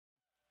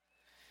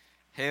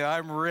Hey,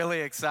 I'm really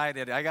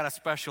excited. I got a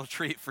special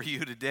treat for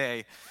you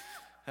today.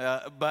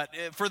 But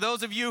for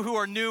those of you who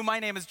are new, my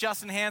name is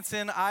Justin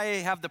Hansen. I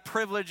have the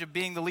privilege of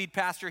being the lead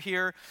pastor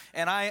here,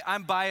 and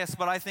I'm biased,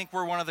 but I think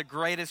we're one of the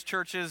greatest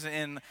churches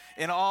in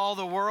all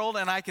the world,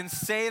 and I can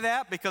say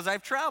that because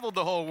I've traveled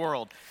the whole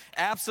world.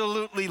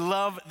 Absolutely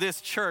love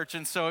this church,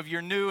 and so if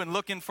you're new and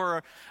looking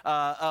for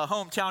a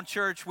hometown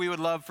church, we would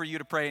love for you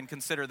to pray and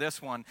consider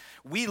this one.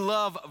 We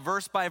love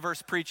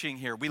verse-by-verse preaching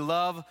here. We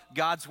love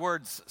God's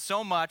words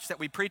so much that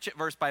we preach it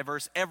verse by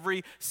verse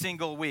every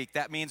single week.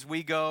 That means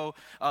we go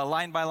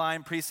line by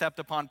line, precept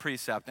upon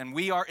precept. And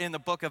we are in the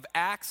book of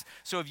Acts.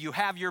 So if you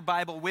have your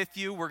Bible with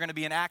you, we're going to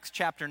be in Acts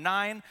chapter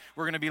 9.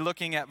 We're going to be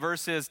looking at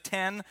verses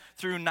 10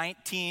 through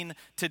 19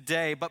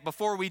 today. But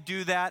before we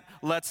do that,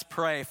 let's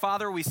pray.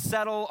 Father, we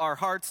settle our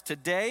hearts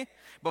today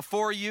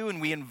before you,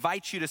 and we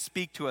invite you to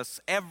speak to us,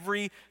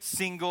 every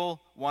single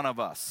one of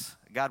us.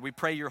 God, we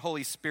pray your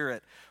Holy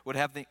Spirit would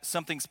have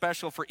something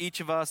special for each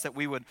of us that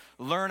we would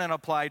learn and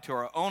apply to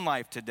our own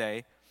life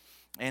today.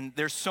 And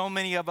there's so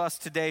many of us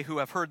today who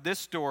have heard this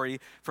story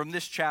from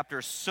this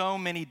chapter so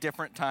many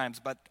different times.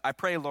 But I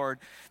pray, Lord,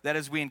 that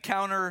as we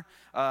encounter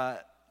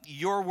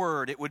your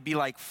word, it would be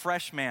like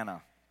fresh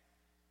manna.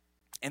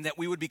 And that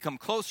we would become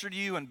closer to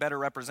you and better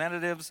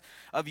representatives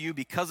of you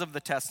because of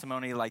the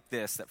testimony like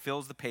this that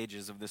fills the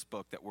pages of this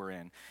book that we're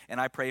in. And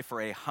I pray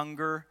for a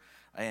hunger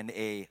and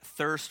a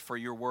thirst for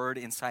your word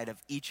inside of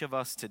each of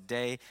us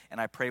today. And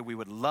I pray we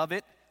would love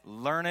it,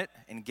 learn it,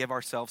 and give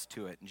ourselves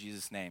to it. In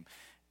Jesus' name.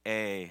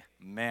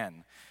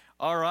 Amen.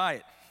 All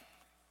right.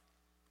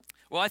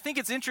 Well, I think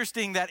it's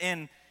interesting that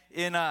in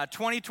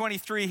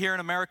 2023 here in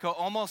America,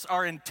 almost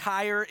our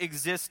entire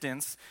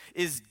existence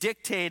is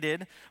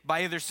dictated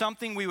by either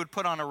something we would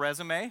put on a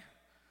resume,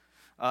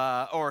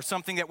 or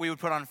something that we would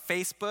put on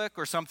Facebook,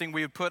 or something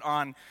we would put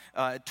on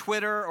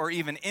Twitter, or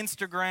even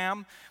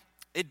Instagram.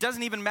 It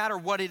doesn't even matter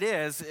what it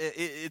is.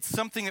 It's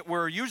something that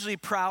we're usually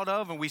proud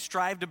of and we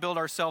strive to build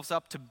ourselves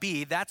up to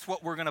be. That's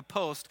what we're going to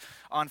post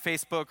on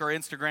Facebook or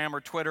Instagram or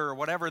Twitter or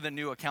whatever the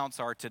new accounts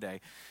are today.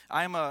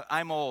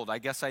 I'm old. I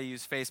guess I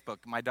use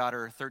Facebook. My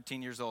daughter,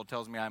 13 years old,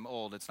 tells me I'm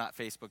old. It's not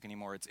Facebook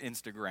anymore. It's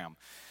Instagram.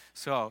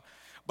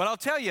 But I'll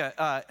tell you,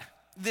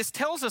 this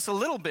tells us a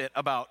little bit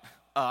about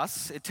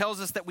us. It tells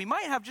us that we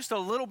might have just a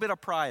little bit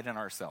of pride in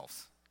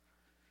ourselves.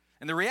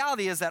 And the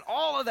reality is that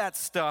all of that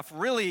stuff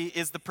really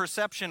is the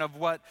perception of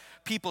what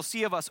people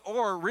see of us,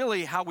 or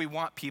really how we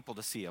want people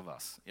to see of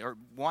us, or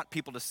want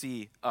people to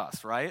see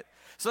us, right?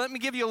 So let me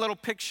give you a little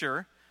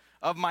picture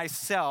of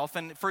myself.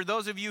 And for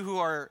those of you who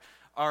are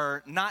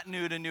not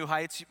new to New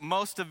Heights,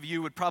 most of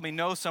you would probably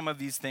know some of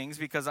these things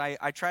because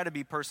I try to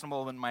be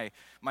personal in my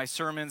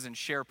sermons and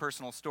share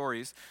personal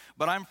stories.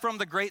 But I'm from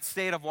the great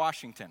state of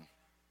Washington,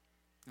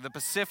 the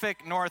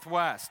Pacific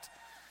Northwest.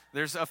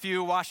 There's a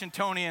few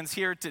Washingtonians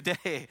here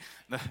today,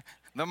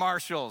 the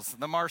Marshalls,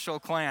 the Marshall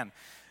clan.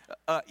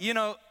 I'm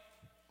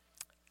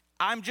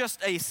just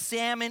a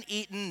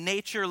salmon-eating,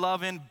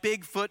 nature-loving,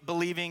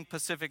 Bigfoot-believing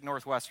Pacific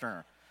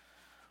Northwesterner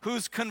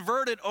who's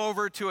converted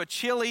over to a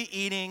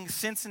chili-eating,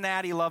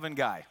 Cincinnati-loving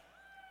guy.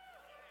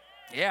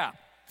 Yeah.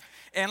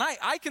 And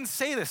I can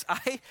say this.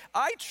 I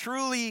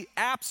truly,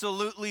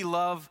 absolutely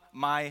love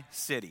my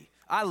city.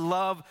 I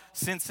love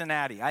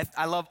Cincinnati. I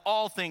love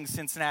all things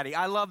Cincinnati.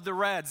 I love the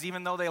Reds,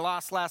 even though they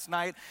lost last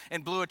night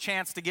and blew a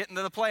chance to get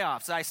into the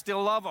playoffs. I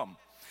still love them.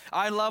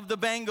 I love the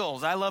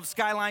Bengals. I love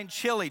Skyline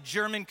Chili,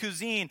 German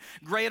cuisine,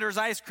 Grater's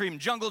Ice Cream,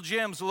 Jungle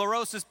Jim's, La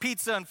Rosa's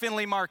Pizza, and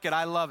Findlay Market.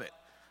 I love it.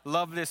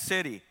 Love this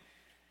city.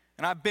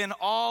 And I've been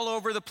all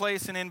over the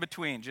place and in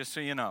between, just so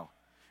you know.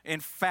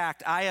 In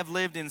fact, I have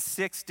lived in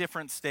 6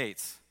 different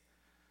states.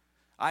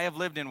 I have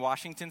lived in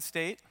Washington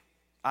State.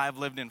 I have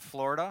lived in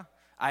Florida.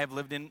 I have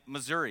lived in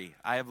Missouri.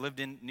 I have lived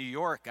in New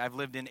York. I've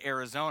lived in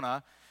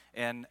Arizona.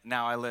 And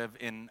now I live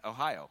in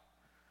Ohio.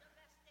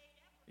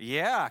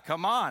 Yeah,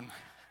 come on.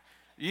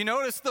 You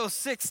notice those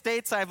 6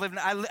 states I've lived in.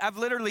 I've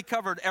literally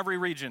covered every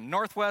region.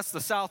 Northwest, the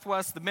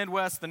Southwest, the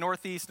Midwest, the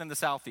Northeast, and the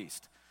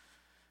Southeast.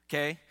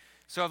 Okay?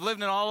 So I've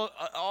lived in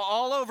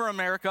all over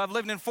America. I've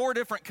lived in 4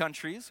 different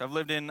countries. I've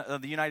lived in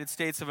the United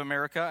States of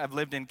America. I've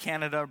lived in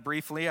Canada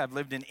briefly. I've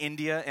lived in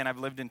India, and I've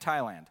lived in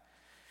Thailand.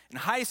 In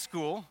high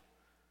school,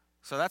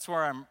 so that's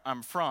where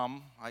I'm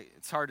from.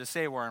 It's hard to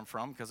say where I'm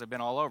from because I've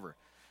been all over.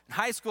 In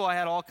high school, I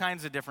had all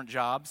kinds of different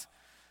jobs.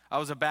 I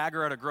was a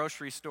bagger at a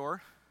grocery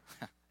store.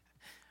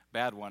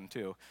 Bad one,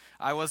 too.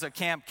 I was a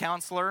camp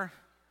counselor.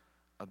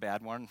 A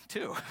bad one,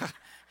 too.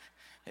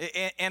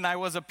 And I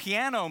was a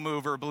piano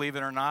mover, believe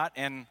it or not,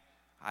 and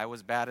I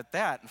was bad at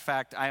that. In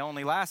fact, I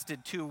only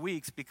lasted 2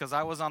 weeks because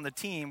I was on the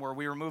team where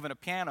we were moving a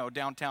piano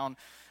downtown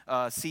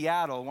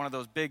Seattle, one of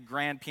those big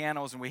grand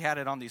pianos, and we had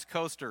it on these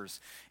coasters.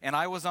 And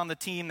I was on the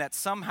team that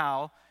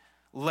somehow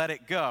let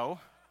it go.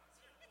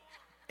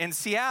 And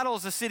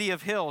Seattle's a city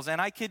of hills, and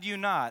I kid you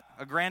not,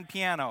 a grand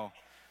piano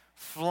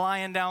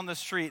flying down the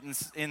street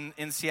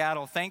in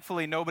Seattle.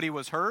 Thankfully, nobody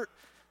was hurt.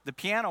 The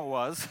piano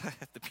was.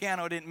 The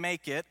piano didn't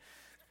make it.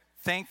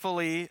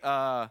 Thankfully,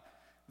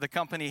 the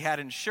company had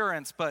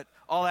insurance, but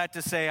all that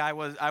to say, I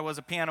was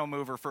a piano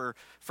mover for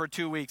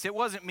 2 weeks. It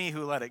wasn't me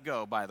who let it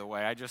go, by the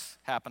way. I just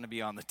happened to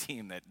be on the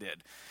team that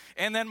did.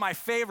 And then my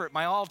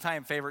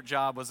all-time favorite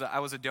job was I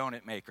was a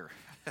donut maker.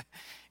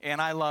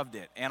 And I loved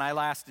it. And I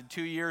lasted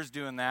 2 years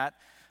doing that.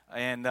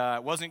 And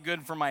it wasn't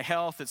good for my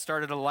health. It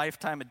started a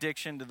lifetime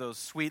addiction to those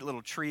sweet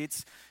little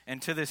treats.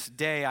 And to this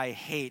day, I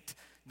hate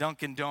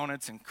Dunkin'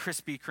 Donuts and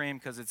Krispy Kreme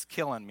because it's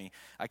killing me.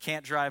 I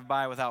can't drive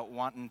by without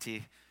wanting to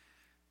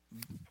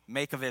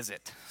make a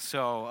visit.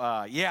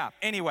 So,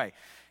 anyway.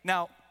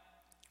 Now,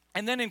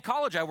 and then in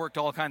college, I worked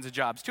all kinds of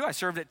jobs, too. I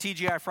served at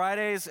TGI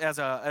Fridays as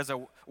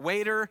a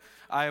waiter.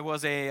 I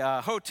was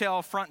a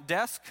hotel front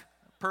desk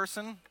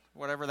person,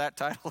 whatever that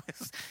title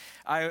is.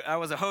 I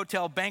was a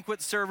hotel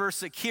banquet server,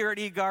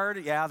 security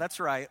guard. Yeah, that's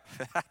right.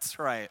 That's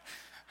right.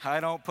 I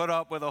don't put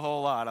up with a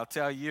whole lot, I'll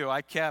tell you.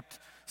 I kept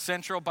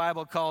Central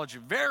Bible College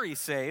very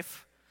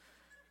safe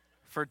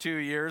for 2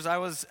 years.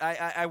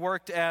 I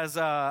worked as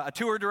a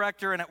tour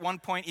director and at one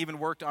point even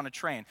worked on a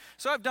train.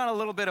 So I've done a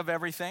little bit of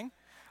everything.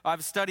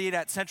 I've studied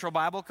at Central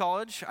Bible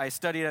College. I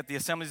studied at the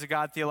Assemblies of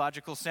God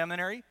Theological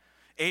Seminary,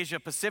 Asia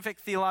Pacific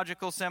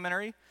Theological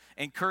Seminary,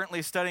 and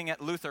currently studying at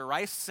Luther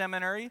Rice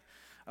Seminary.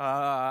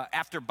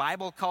 After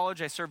Bible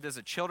college, I served as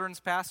a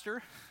children's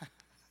pastor.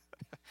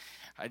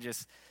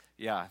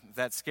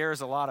 That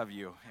scares a lot of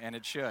you, and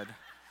it should.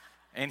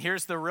 And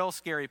here's the real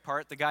scary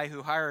part. The guy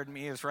who hired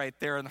me is right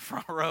there in the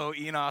front row,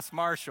 Enos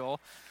Marshall.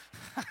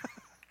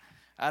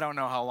 I don't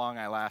know how long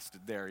I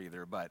lasted there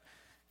either, but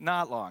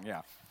not long,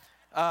 yeah.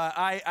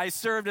 I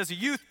served as a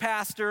youth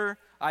pastor.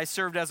 I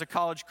served as a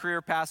college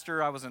career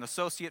pastor. I was an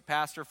associate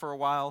pastor for a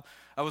while.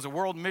 I was a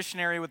world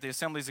missionary with the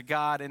Assemblies of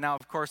God, and now,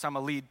 of course, I'm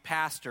a lead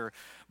pastor.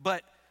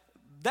 But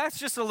that's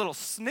just a little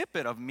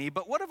snippet of me.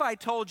 But what if I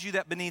told you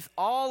that beneath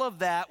all of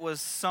that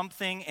was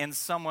something and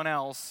someone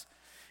else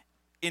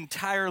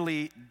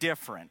entirely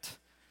different?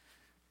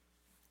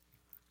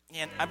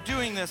 And I'm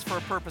doing this for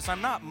a purpose.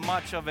 I'm not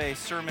much of a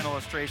sermon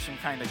illustration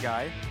kind of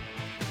guy.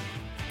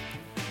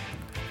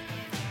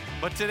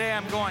 But today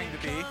I'm going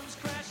to be,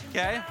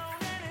 okay?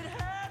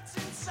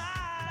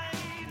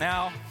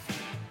 Now,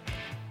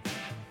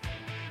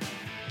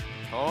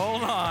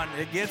 hold on,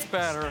 it gets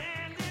better.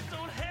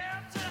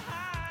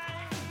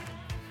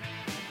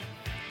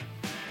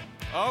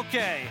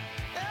 Okay.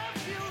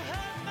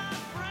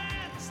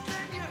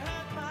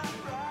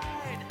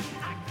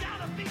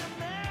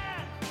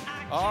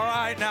 All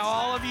right, now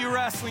all of you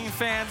wrestling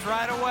fans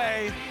right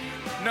away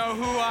know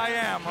who I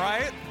am,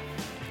 right?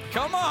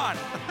 Come on.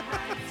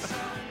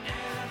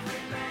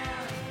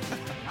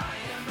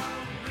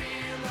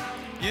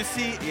 You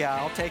see, yeah,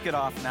 I'll take it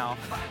off now.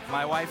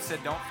 My wife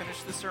said, don't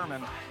finish the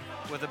sermon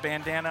with a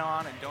bandana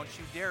on, and don't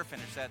you dare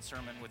finish that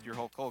sermon with your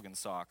Hulk Hogan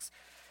socks.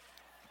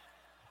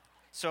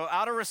 So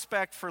out of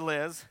respect for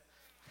Liz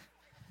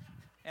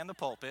and the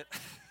pulpit,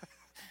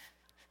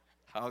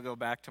 I'll go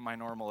back to my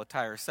normal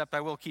attire, except I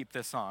will keep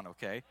this on,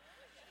 okay?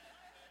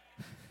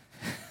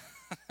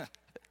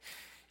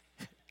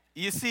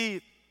 You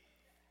see,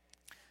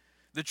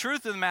 the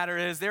truth of the matter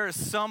is there is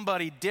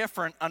somebody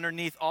different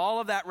underneath all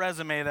of that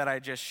resume that I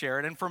just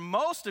shared. And for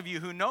most of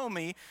you who know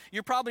me,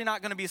 you're probably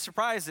not going to be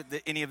surprised at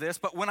any of this.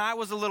 But when I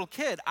was a little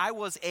kid, I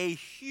was a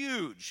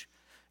huge,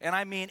 and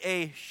I mean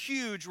a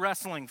huge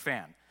wrestling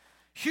fan.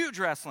 Huge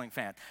wrestling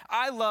fan.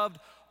 I loved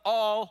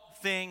all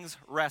things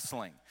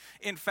wrestling.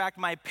 In fact,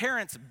 my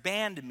parents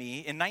banned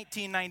me. In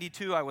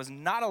 1992, I was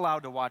not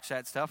allowed to watch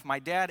that stuff. My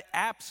dad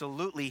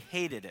absolutely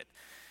hated it.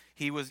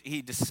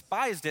 He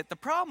despised it. The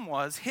problem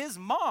was his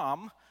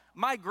mom,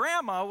 my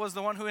grandma, was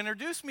the one who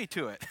introduced me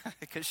to it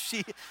because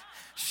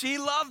she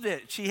loved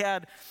it.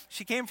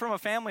 She came from a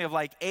family of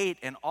like 8,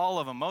 and all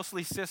of them,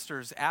 mostly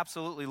sisters,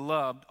 absolutely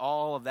loved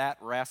all of that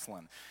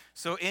wrestling.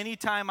 So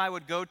anytime I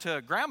would go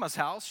to grandma's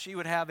house, she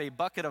would have a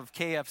bucket of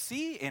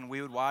KFC and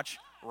we would watch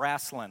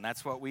wrestling.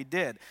 That's what we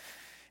did.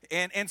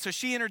 And so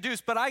she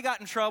introduced, but I got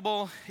in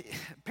trouble.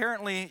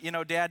 Apparently,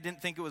 Dad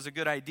didn't think it was a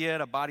good idea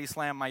to body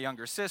slam my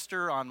younger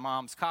sister on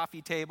Mom's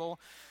coffee table.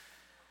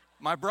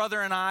 My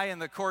brother and I, in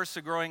the course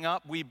of growing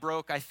up, we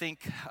broke, I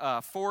think,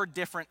 4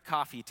 different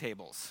coffee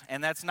tables.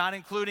 And that's not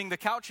including the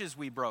couches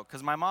we broke,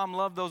 because my mom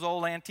loved those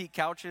old antique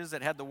couches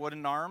that had the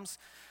wooden arms.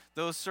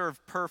 Those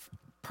served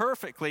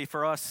perfectly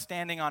for us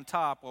standing on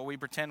top while we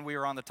pretend we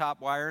were on the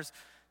top wires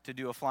to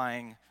do a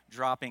flying,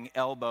 dropping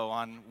elbow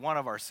on one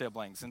of our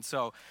siblings. And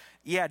so,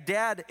 yeah,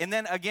 Dad, and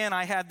then again,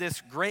 I had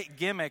this great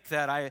gimmick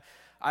that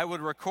I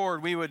would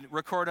record. We would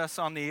record us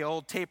on the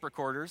old tape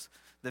recorders,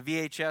 the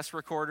VHS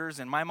recorders,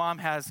 and my mom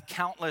has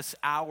countless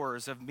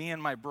hours of me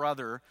and my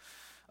brother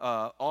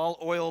all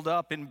oiled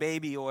up in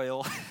baby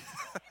oil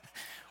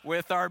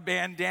with our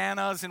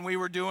bandanas, and we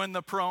were doing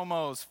the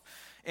promos.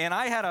 And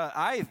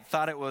I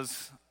thought it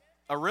was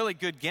a really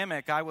good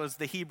gimmick. I was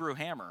the Hebrew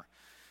Hammer.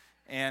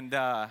 And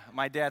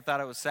my dad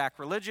thought it was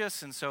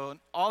sacrilegious. And so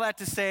all that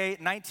to say,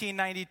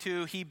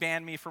 1992, he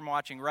banned me from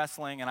watching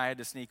wrestling, and I had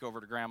to sneak over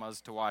to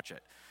Grandma's to watch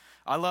it.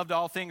 I loved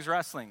all things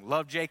wrestling.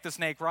 Loved Jake the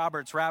Snake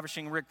Roberts,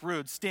 Ravishing Rick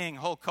Rude, Sting,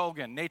 Hulk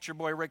Hogan, Nature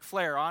Boy Ric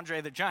Flair,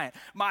 Andre the Giant,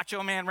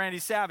 Macho Man Randy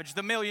Savage,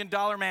 the $1 Million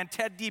Man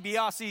Ted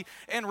DiBiase,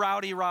 and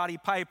Rowdy Roddy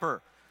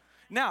Piper.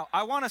 Now,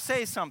 I want to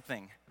say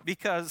something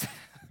because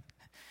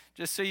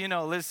just so you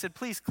know, Liz said,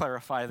 please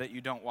clarify that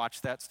you don't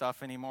watch that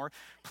stuff anymore.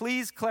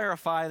 Please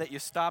clarify that you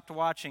stopped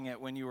watching it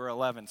when you were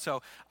 11.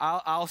 So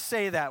I'll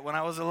say that. When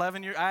I was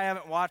 11, I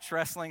haven't watched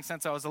wrestling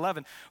since I was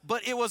 11.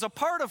 But it was a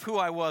part of who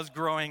I was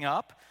growing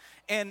up.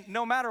 And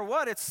no matter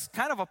what, it's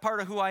kind of a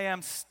part of who I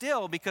am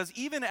still, because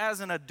even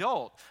as an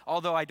adult,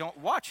 although I don't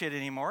watch it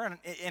anymore,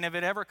 and if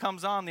it ever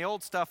comes on, the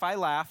old stuff, I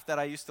laugh that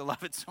I used to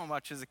love it so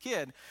much as a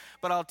kid.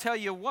 But I'll tell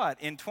you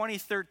what, in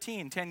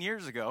 2013, 10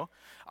 years ago,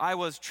 I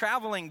was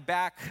traveling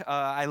back.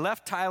 I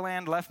left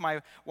Thailand, left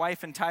my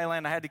wife in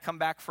Thailand. I had to come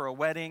back for a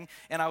wedding,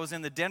 and I was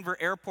in the Denver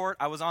airport.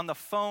 I was on the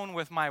phone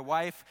with my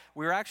wife.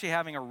 We were actually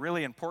having a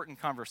really important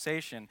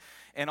conversation,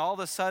 and all of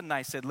a sudden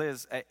I said,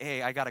 Liz,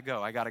 hey, I got to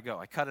go. I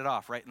cut it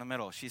off right in the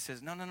middle. She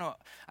says, no,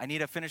 I need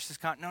to finish this.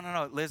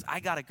 No, Liz, I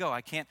got to go.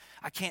 I can't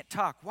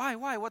talk.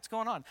 Why? What's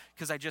going on?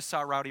 Because I just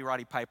saw Rowdy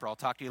Roddy Piper. I'll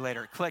talk to you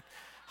later. Click,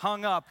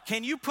 hung up.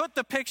 Can you put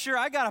the picture?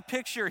 I got a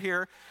picture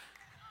here.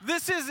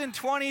 This is in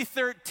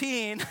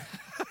 2013.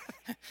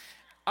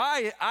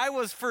 I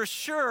was for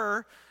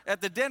sure at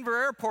the Denver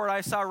airport.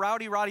 I saw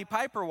Rowdy Roddy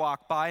Piper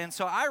walk by, and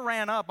so I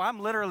ran up. I'm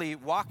literally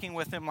walking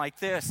with him like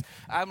this.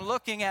 I'm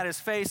looking at his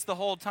face the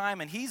whole time,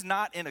 and he's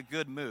not in a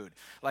good mood.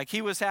 Like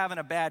he was having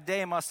a bad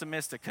day, must have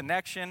missed a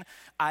connection.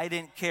 I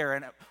didn't care.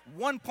 And at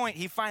one point,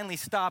 he finally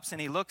stops,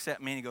 and he looks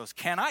at me, and he goes,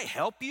 "Can I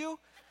help you?"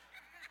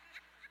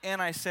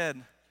 And I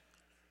said,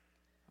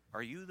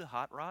 "Are you the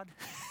hot rod?"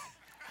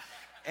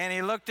 And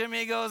he looked at me,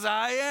 he goes,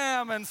 "I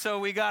am." And so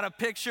we got a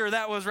picture.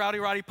 That was Rowdy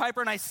Roddy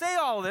Piper. And I say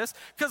all this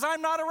because I'm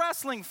not a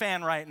wrestling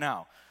fan right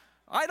now.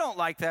 I don't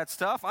like that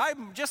stuff.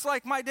 I'm just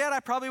like my dad.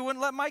 I probably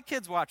wouldn't let my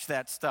kids watch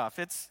that stuff.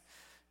 It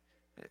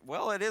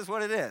is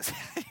what it is.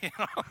 You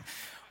know?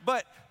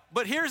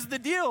 But here's the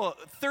deal.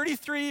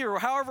 33 or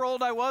however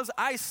old I was,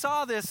 I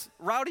saw this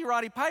Rowdy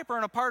Roddy Piper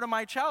in a part of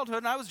my childhood,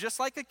 and I was just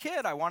like a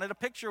kid. I wanted a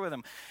picture with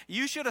him.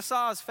 You should have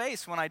saw his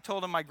face when I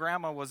told him my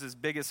grandma was his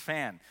biggest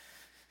fan.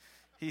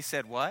 He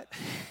said, "What?"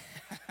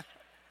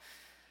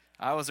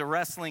 I was a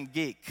wrestling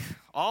geek.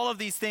 All of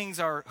these things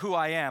are who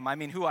I am. I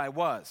mean, who I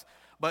was.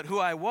 But who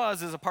I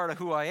was is a part of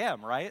who I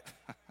am, right?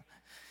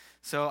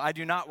 So I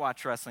do not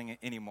watch wrestling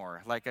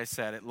anymore. Like I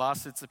said, it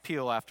lost its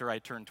appeal after I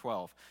turned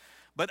 12.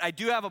 But I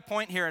do have a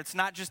point here. It's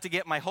not just to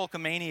get my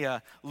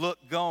Hulkamania look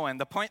going.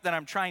 The point that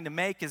I'm trying to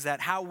make is that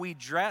how we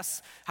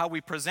dress, how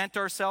we present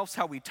ourselves,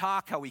 how we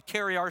talk, how we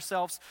carry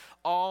ourselves,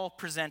 all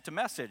present a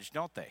message,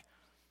 don't they?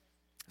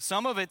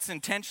 Some of it's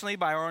intentionally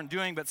by our own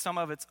doing, but some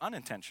of it's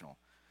unintentional.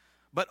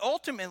 But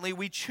ultimately,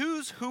 we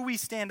choose who we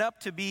stand up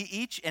to be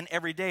each and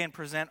every day and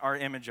present our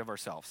image of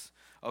ourselves.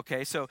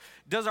 Okay, so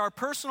does our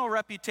personal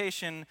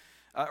reputation,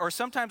 or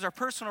sometimes our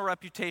personal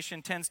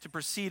reputation tends to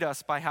precede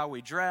us by how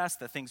we dress,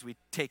 the things we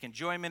take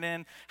enjoyment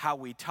in, how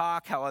we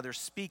talk, how others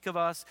speak of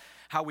us,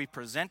 how we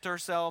present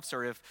ourselves,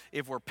 or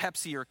if we're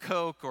Pepsi or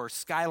Coke or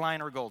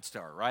Skyline or Gold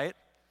Star, right?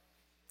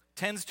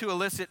 Tends to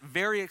elicit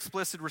very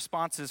explicit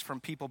responses from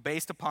people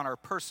based upon our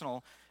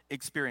personal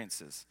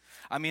experiences.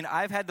 I mean,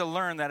 I've had to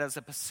learn that as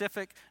a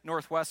Pacific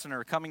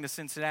Northwesterner coming to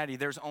Cincinnati,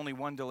 there's only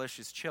one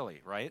delicious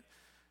chili, right?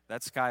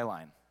 That's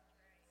Skyline.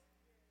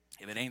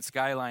 If it ain't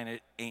Skyline,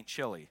 it ain't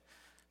chili.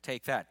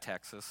 Take that,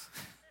 Texas.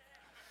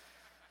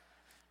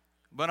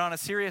 But on a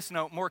serious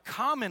note, more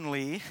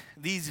commonly,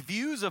 these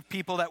views of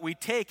people that we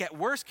take at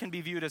worst can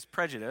be viewed as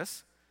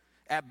prejudice.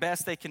 At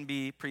best, they can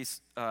be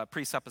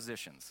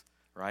presuppositions,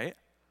 right?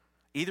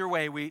 Either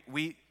way,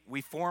 we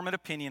form an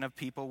opinion of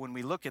people when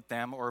we look at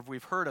them or if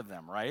we've heard of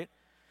them, right?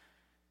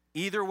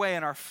 Either way,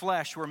 in our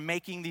flesh, we're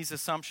making these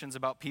assumptions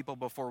about people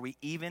before we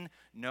even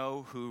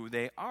know who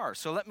they are.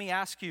 So let me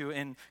ask you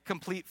in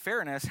complete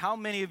fairness, how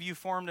many of you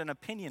formed an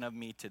opinion of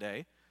me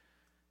today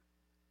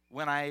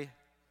when I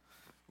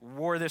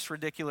wore this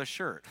ridiculous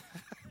shirt?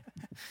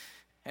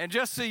 And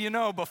just so you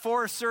know,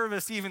 before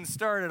service even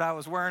started, I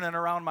was wearing it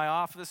around my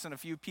office and a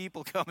few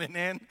people coming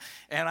in,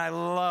 and I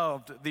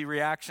loved the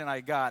reaction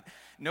I got.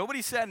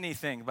 Nobody said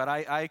anything, but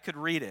I could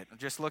read it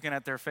just looking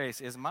at their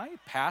face. Is my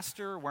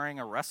pastor wearing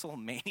a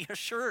WrestleMania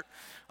shirt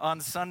on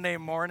Sunday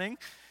morning?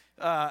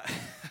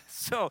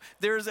 So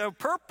there's a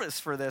purpose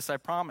for this, I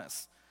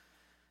promise.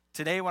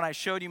 Today when I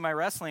showed you my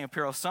wrestling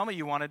apparel, some of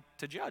you wanted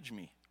to judge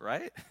me,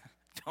 right?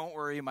 Don't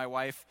worry, my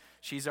wife,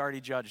 she's already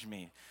judged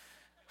me.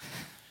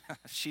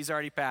 She's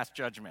already passed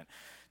judgment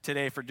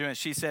today for doing it.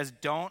 She says,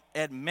 don't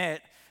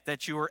admit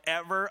that you were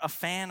ever a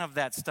fan of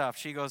that stuff.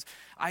 She goes,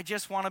 I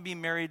just want to be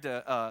married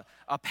to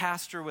a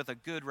pastor with a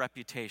good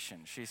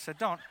reputation. She said,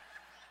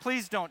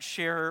 please don't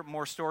share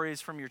more stories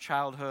from your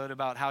childhood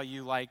about how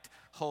you liked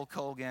Hulk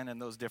Hogan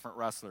and those different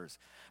wrestlers.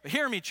 But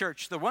hear me,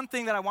 church, the one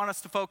thing that I want us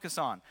to focus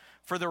on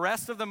for the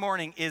rest of the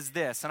morning is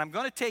this. And I'm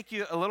going to take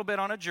you a little bit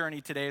on a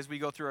journey today as we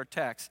go through our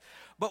text.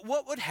 But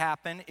what would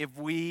happen if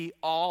we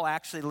all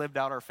actually lived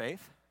out our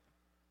faith?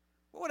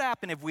 What would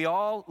happen if we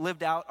all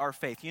lived out our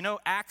faith? You know,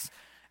 Acts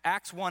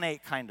Acts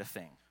 1:8 kind of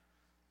thing.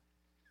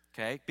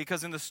 Okay?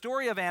 Because in the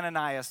story of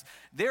Ananias,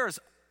 there's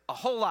a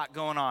whole lot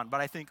going on,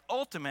 but I think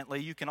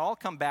ultimately you can all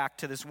come back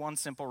to this one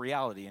simple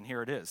reality, and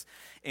here it is.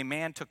 A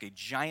man took a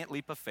giant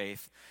leap of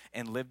faith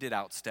and lived it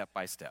out step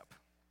by step.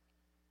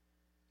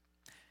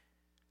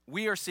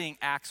 We are seeing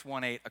Acts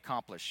 1:8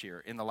 accomplished here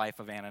in the life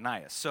of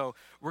Ananias. So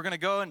we're going to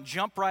go and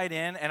jump right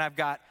in, and I've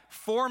got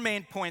 4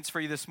 main points for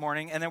you this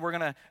morning, and then we're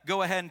going to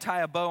go ahead and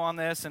tie a bow on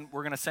this, and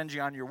we're going to send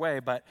you on your way.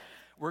 But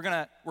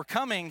we're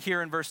coming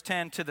here in verse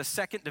 10 to the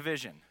second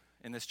division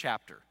in this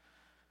chapter.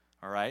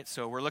 All right,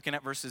 so we're looking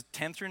at verses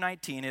 10 through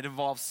 19. It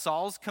involves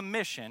Saul's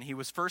commission. He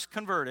was first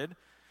converted.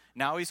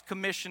 Now he's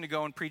commissioned to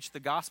go and preach the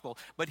gospel.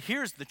 But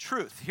here's the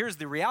truth. Here's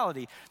the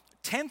reality.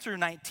 10 through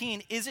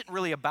 19 isn't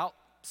really about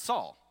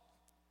Saul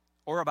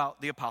or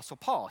about the Apostle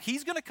Paul.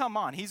 He's going to come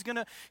on. He's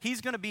going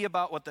to be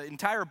about what the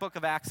entire book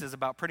of Acts is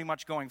about pretty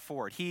much going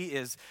forward. He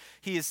is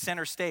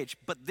center stage.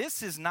 But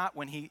this is not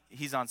when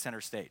he's on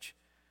center stage.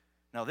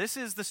 No, this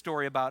is the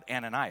story about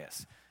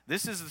Ananias.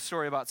 This is the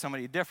story about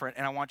somebody different,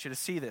 and I want you to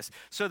see this.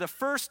 So the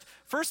first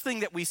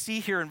thing that we see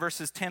here in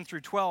verses 10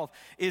 through 12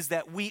 is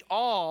that we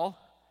all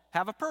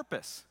have a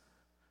purpose.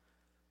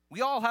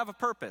 We all have a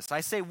purpose.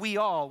 I say we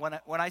all.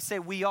 When I say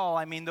we all,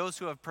 I mean those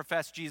who have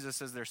professed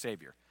Jesus as their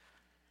Savior.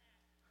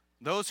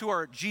 Those who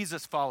are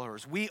Jesus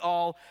followers. We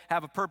all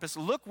have a purpose.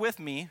 Look with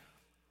me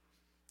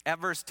at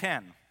verse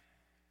 10.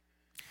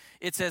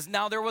 It says,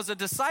 "Now there was a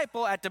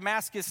disciple at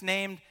Damascus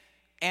named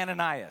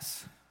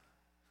Ananias."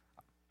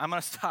 I'm going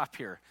to stop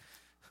here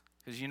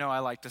because you know I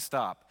like to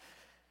stop.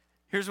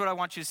 Here's what I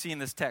want you to see in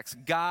this text.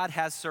 God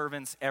has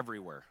servants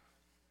everywhere.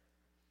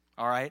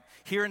 All right?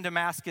 Here in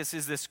Damascus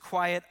is this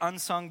quiet,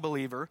 unsung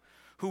believer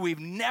who we've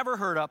never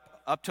heard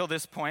up till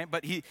this point,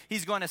 but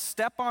he's going to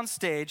step on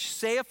stage,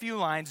 say a few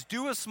lines,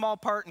 do a small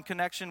part in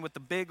connection with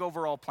the big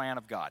overall plan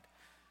of God.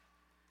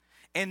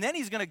 And then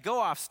he's going to go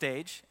off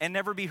stage and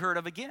never be heard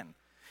of again.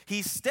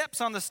 He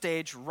steps on the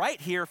stage right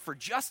here for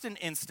just an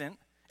instant,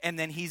 and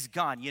then he's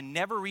gone. You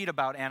never read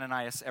about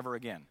Ananias ever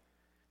again.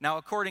 Now,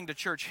 according to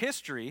church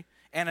history,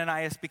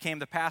 Ananias became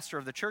the pastor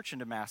of the church in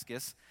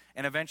Damascus,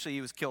 and eventually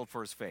he was killed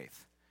for his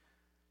faith.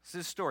 This is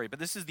his story, but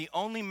this is the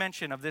only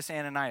mention of this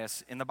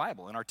Ananias in the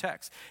Bible, in our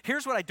text.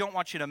 Here's what I don't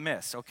want you to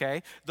miss,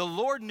 okay? The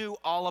Lord knew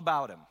all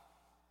about him.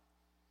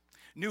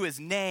 Knew his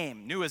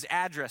name, knew his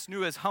address,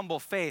 knew his humble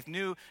faith,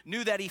 knew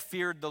that he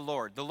feared the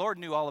Lord. The Lord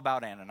knew all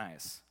about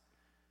Ananias.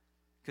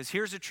 Because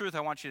here's the truth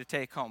I want you to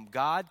take home.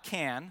 God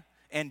can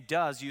and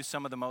does use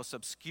some of the most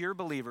obscure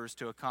believers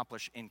to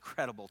accomplish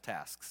incredible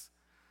tasks.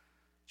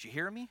 Did you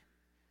hear me?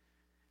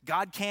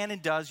 God can and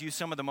does use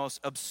some of the most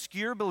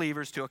obscure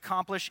believers to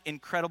accomplish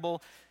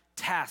incredible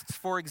tasks.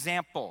 For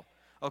example,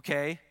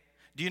 okay,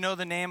 do you know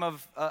the name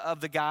of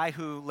the guy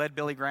who led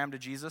Billy Graham to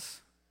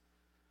Jesus?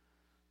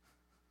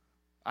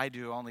 I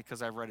do, only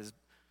because I've read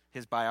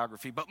his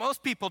biography, but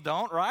most people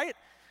don't, right?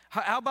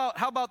 How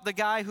about the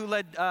guy who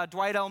led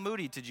Dwight L.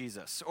 Moody to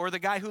Jesus, or the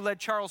guy who led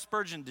Charles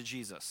Spurgeon to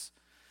Jesus?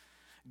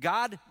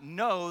 God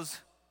knows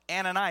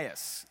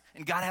Ananias,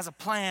 and God has a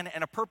plan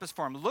and a purpose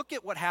for him. Look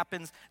at what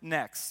happens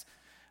next.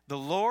 The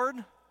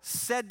Lord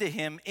said to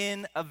him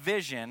in a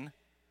vision,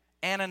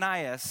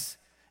 Ananias,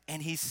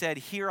 and he said,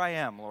 "Here I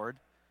am, Lord."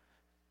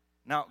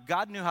 Now,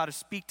 God knew how to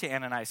speak to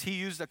Ananias. He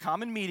used a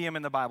common medium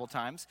in the Bible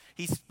times.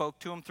 He spoke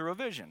to him through a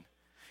vision.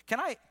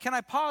 Can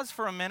I pause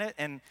for a minute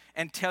and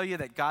tell you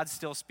that God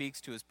still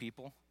speaks to his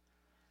people?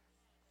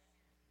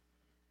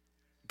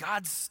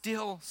 God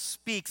still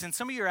speaks. And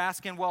some of you are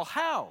asking, well,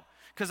 how?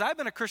 Because I've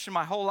been a Christian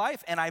my whole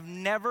life and I've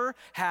never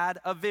had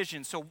a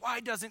vision. So why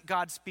doesn't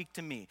God speak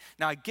to me?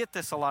 Now, I get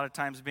this a lot of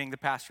times being the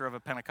pastor of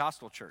a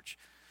Pentecostal church.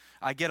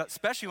 I get,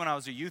 especially when I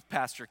was a youth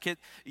pastor,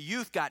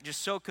 youth got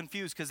just so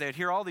confused because they'd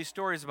hear all these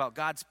stories about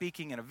God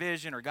speaking in a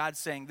vision, or God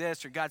saying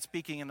this, or God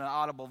speaking in an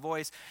audible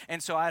voice.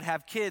 And so I'd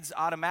have kids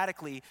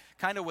automatically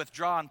kind of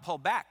withdraw and pull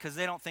back because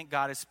they don't think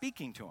God is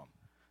speaking to them.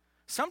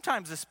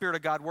 Sometimes the Spirit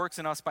of God works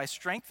in us by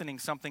strengthening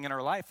something in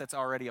our life that's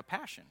already a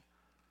passion.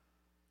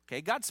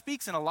 Okay, God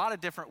speaks in a lot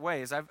of different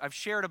ways. I've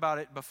shared about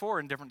it before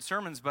in different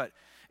sermons,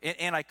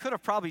 and I could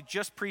have probably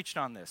just preached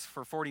on this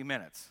for 40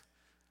 minutes.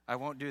 I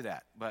won't do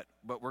that, but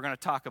we're going to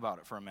talk about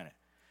it for a minute.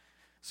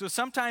 So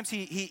sometimes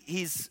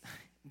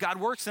God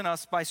works in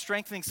us by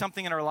strengthening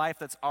something in our life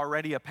that's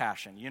already a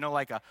passion. You know,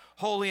 like a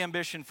holy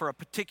ambition for a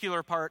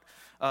particular part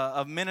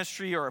of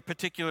ministry or a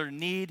particular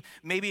need.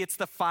 Maybe it's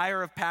the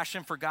fire of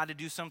passion for God to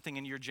do something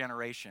in your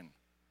generation.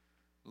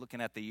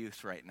 Looking at the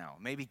youth right now.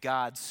 Maybe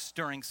God's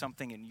stirring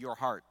something in your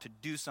heart to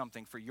do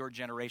something for your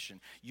generation,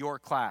 your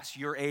class,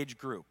 your age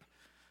group,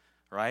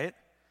 right?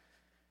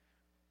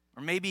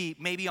 Or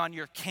maybe on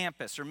your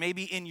campus, or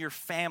maybe in your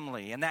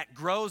family, and that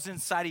grows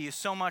inside of you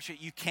so much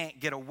that you can't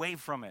get away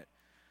from it.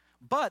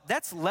 But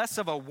that's less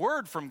of a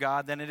word from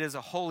God than it is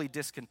a holy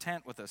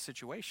discontent with a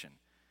situation.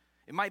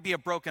 It might be a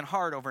broken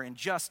heart over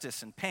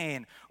injustice and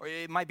pain, or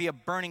it might be a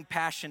burning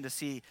passion to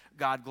see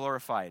God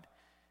glorified.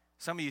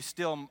 Some of you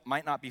still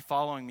might not be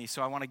following me,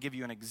 so I want to give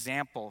you an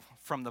example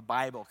from the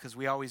Bible, because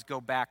we always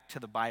go back to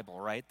the Bible,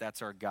 right?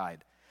 That's our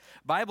guide.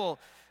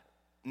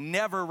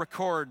 never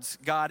records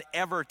God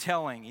ever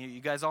telling.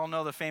 You guys all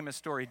know the famous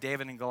story,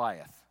 David and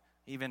Goliath.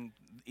 Even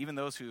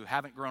those who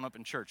haven't grown up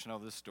in church know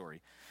this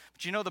story.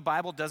 But you know the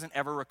Bible doesn't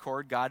ever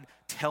record God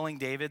telling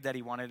David that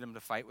he wanted him to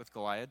fight with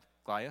Goliath?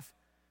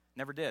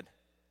 Never did.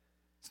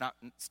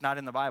 It's not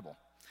in the Bible.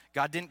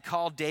 God didn't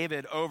call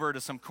David over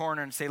to some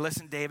corner and say,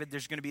 listen, David,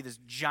 there's going to be this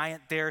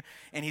giant there,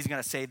 and he's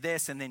going to say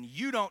this, and then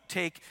you don't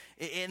take,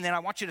 and then I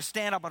want you to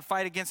stand up and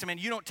fight against him,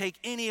 and you don't take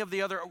any of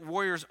the other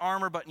warriors'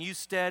 armor, but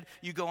instead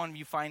you go and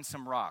you find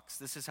some rocks.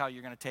 This is how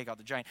you're going to take out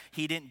the giant.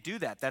 He didn't do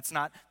that. That's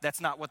not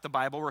what the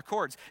Bible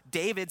records.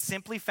 David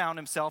simply found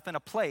himself in a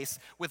place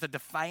with a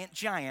defiant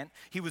giant.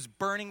 He was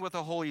burning with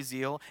a holy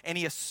zeal, and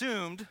he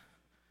assumed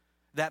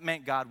that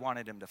meant God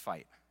wanted him to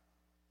fight.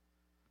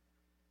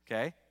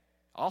 Okay?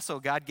 Also,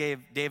 God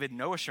gave David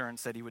no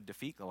assurance that he would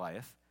defeat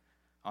Goliath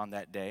on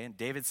that day, and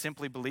David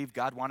simply believed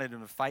God wanted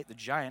him to fight the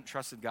giant,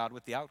 trusted God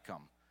with the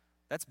outcome.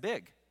 That's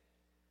big.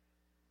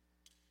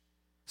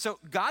 So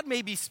God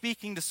may be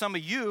speaking to some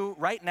of you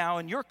right now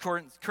in your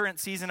current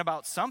season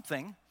about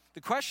something.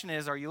 The question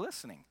is, are you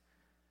listening?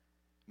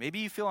 Maybe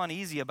you feel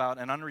uneasy about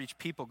an unreached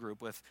people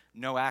group with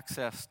no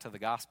access to the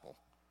gospel.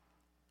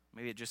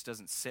 Maybe it just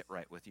doesn't sit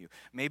right with you.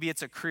 Maybe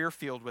it's a career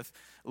field with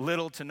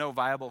little to no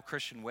viable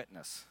Christian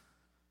witness.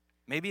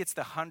 Maybe it's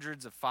the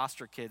hundreds of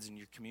foster kids in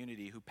your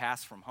community who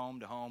pass from home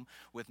to home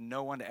with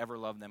no one to ever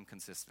love them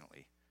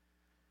consistently.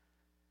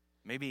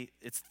 Maybe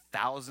it's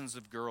thousands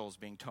of girls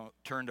being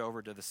turned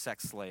over to the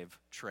sex slave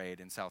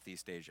trade in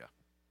Southeast Asia.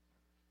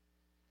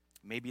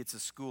 Maybe it's a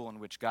school in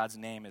which God's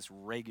name is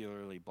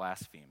regularly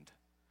blasphemed.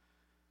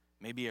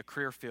 Maybe a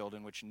career field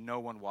in which no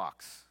one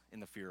walks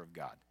in the fear of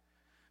God.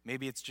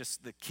 Maybe it's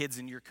just the kids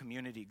in your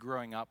community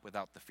growing up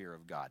without the fear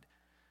of God.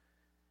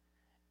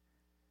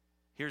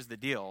 Here's the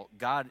deal.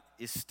 God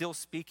is still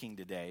speaking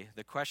today.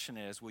 The question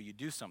is, will you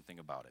do something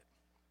about it?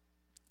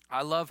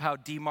 I love how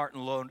D.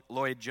 Martin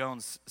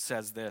Lloyd-Jones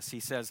says this. He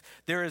says,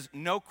 there is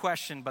no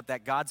question but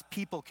that God's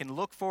people can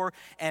look for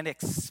and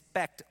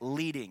expect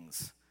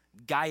leadings,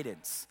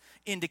 guidance,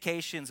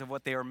 indications of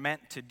what they are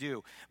meant to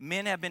do.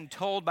 Men have been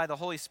told by the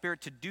Holy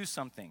Spirit to do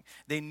something.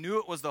 They knew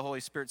it was the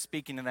Holy Spirit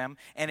speaking to them,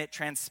 and it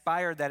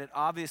transpired that it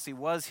obviously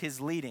was his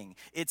leading.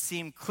 It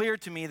seemed clear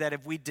to me that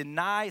if we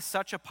deny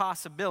such a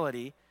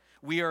possibility,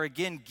 we are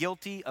again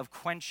guilty of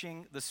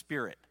quenching the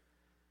Spirit.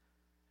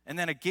 And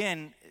then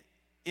again,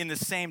 in the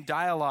same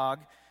dialogue,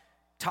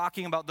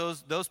 talking about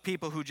those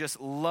people who just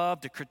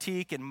love to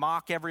critique and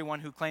mock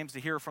everyone who claims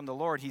to hear from the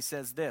Lord, he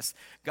says this,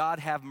 God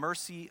have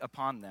mercy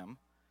upon them.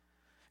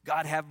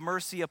 God have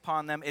mercy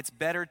upon them. It's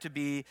better to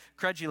be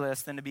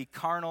credulous than to be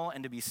carnal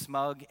and to be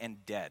smug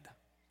and dead.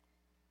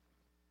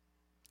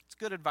 It's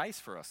good advice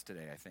for us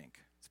today, I think.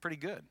 It's pretty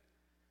good.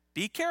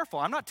 Be careful.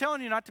 I'm not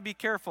telling you not to be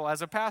careful.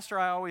 As a pastor,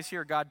 I always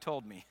hear God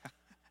told me.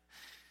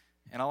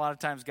 And a lot of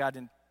times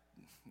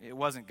it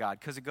wasn't God,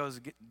 because it goes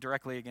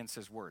directly against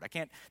his word. I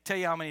can't tell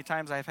you how many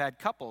times I've had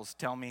couples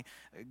tell me,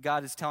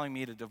 God is telling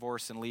me to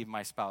divorce and leave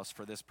my spouse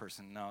for this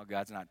person. No,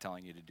 God's not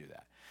telling you to do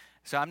that.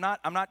 So I'm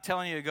not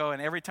telling you to go,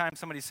 and every time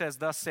somebody says,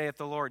 thus saith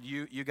the Lord,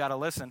 you got to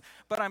listen.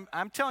 But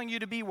I'm telling you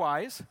to be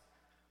wise,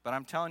 but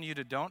I'm telling you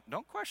to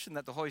don't question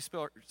that the Holy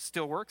Spirit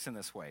still works in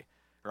this way,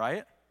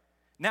 right?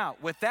 Now,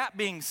 with that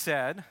being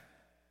said,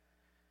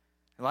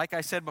 like I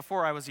said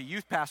before, I was a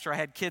youth pastor. I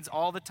had kids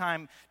all the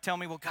time tell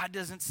me, well, God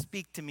doesn't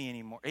speak to me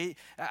anymore.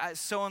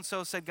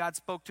 So-and-so said God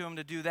spoke to him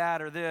to do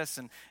that or this,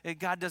 and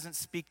God doesn't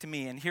speak to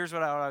me. And here's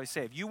what I would always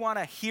say. If you want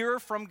to hear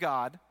from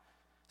God,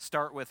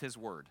 start with his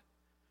word.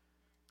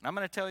 And I'm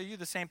going to tell you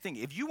the same thing.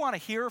 If you want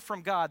to hear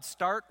from God,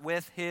 start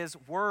with his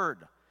word.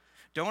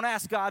 Don't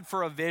ask God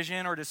for a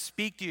vision or to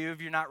speak to you if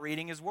you're not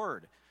reading his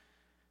word.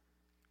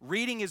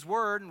 Reading his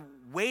word and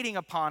waiting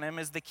upon him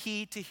is the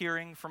key to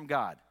hearing from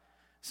God.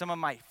 Some of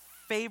my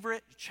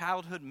favorite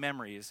childhood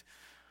memories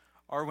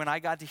are when I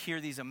got to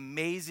hear these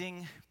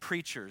amazing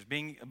preachers,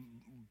 being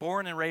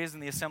born and raised in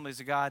the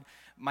Assemblies of God.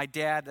 My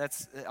dad,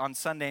 that's on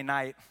Sunday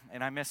night,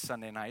 and I miss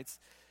Sunday nights.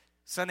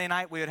 Sunday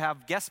night, we would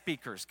have guest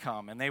speakers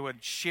come, and they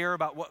would share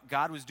about what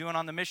God was doing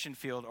on the mission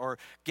field, or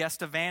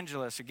guest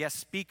evangelists or guest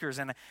speakers.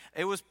 And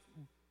it was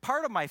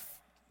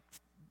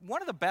one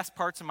of the best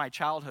parts of my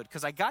childhood,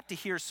 because I got to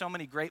hear so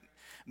many great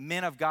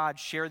men of God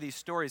share these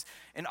stories.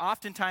 And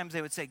oftentimes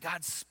they would say,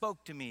 God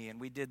spoke to me and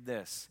we did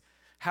this.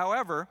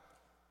 However,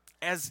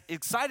 as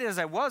excited as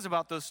I was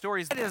about those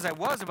stories, the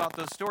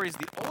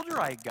older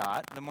I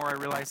got, the more I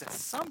realized that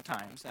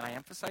sometimes, and I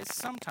emphasize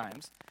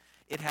sometimes,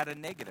 it had a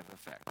negative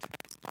effect.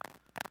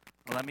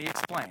 Let me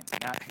explain.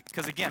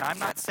 Because again, I'm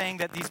not saying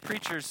that these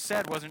preachers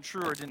said wasn't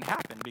true or didn't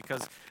happen,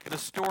 because the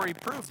story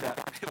proved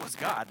that it was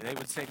God. They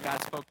would say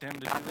God spoke to him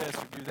to do this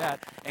or do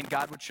that, and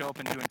God would show up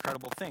and do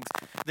incredible things.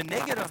 The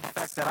negative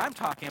effect that I'm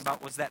talking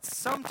about was that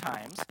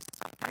sometimes,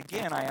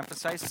 again, I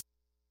emphasize,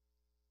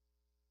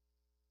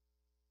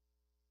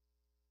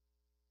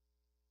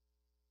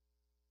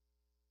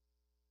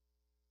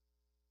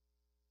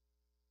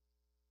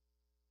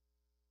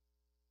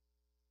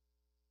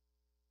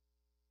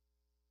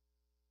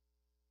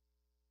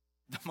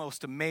 the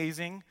most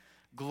amazing,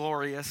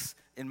 glorious,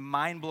 and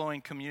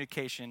mind-blowing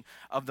communication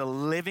of the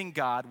living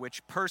God,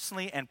 which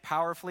personally and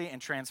powerfully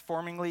and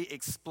transformingly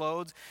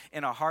explodes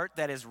in a heart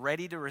that is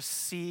ready to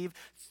receive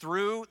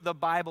through the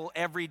Bible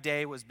every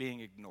day, was being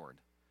ignored.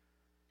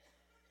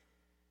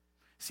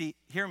 See,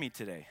 hear me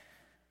today.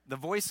 The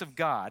voice of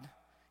God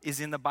is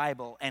in the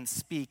Bible and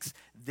speaks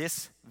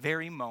this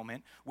very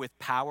moment with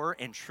power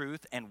and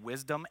truth and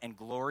wisdom and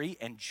glory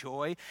and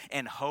joy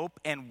and hope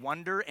and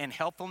wonder and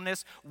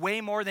helpfulness, way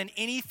more than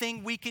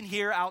anything we can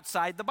hear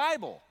outside the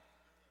Bible.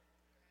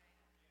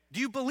 Do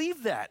you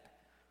believe that?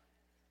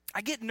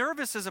 I get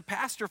nervous as a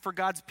pastor for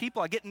God's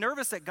people. I get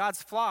nervous that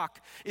God's flock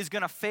is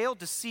going to fail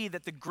to see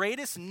that the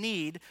greatest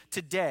need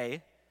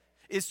today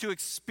is to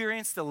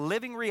experience the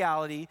living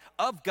reality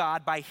of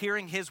God by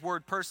hearing his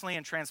word personally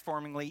and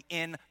transformingly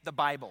in the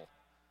Bible.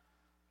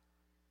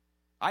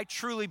 I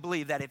truly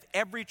believe that if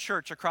every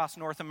church across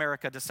North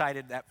America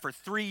decided that for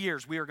 3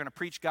 years we are going to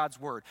preach God's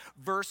word,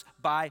 verse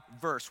by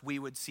verse, we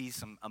would see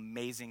some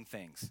amazing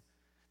things.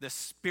 The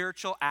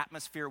spiritual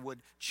atmosphere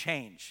would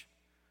change.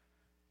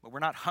 But we're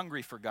not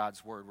hungry for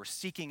God's word. We're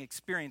seeking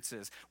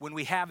experiences when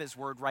we have his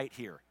word right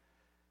here.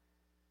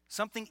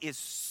 Something is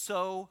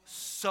so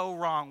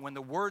wrong when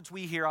the words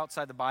we hear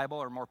outside the Bible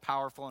are more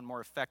powerful and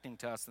more affecting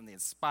to us than the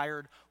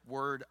inspired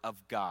word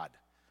of God.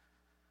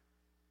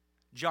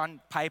 John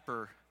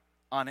Piper,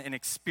 on an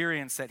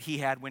experience that he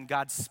had when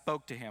God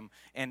spoke to him,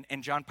 and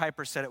John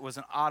Piper said it was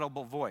an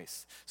audible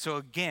voice. So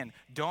again,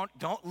 don't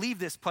leave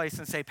this place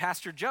and say,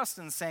 Pastor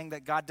Justin's saying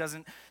that God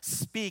doesn't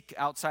speak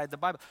outside the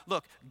Bible.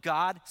 Look,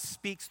 God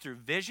speaks through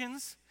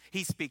visions.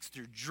 He speaks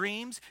through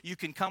dreams. You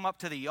can come up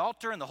to the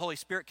altar and the Holy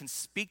Spirit can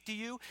speak to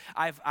you.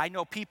 I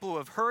know people who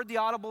have heard the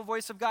audible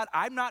voice of God.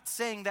 I'm not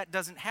saying that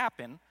doesn't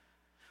happen.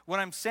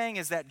 What I'm saying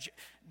is that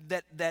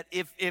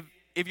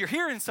if you're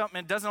hearing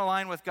something that doesn't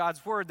align with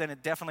God's word, then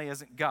it definitely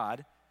isn't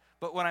God.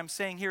 But what I'm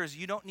saying here is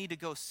you don't need to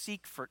go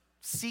seek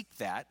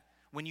that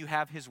when you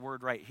have his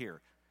word right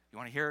here. You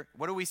want to hear,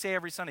 what do we say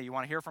every Sunday? You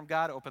want to hear from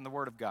God? Open the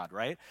word of God,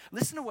 right?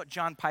 Listen to what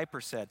John Piper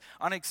said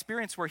on an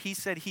experience where he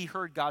said he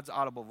heard God's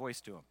audible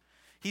voice to him.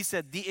 He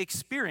said, the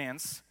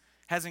experience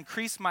has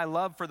increased my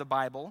love for the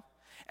Bible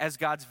as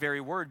God's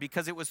very word,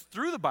 because it was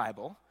through the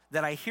Bible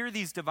that I hear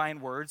these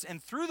divine words,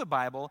 and through the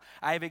Bible,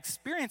 I have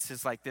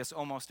experiences like this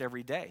almost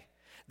every day.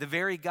 The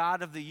very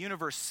God of the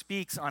universe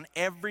speaks on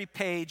every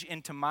page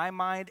into my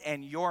mind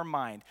and your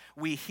mind.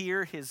 We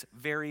hear his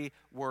very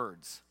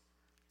words.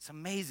 It's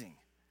amazing.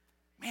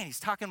 Man, he's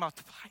talking about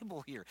the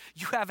Bible here.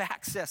 You have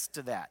access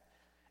to that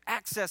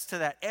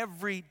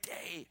every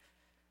day.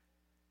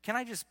 Can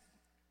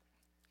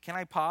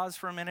I pause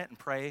for a minute and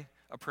pray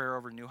a prayer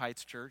over New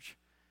Heights Church?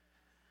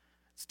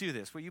 Let's do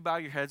this. Will you bow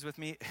your heads with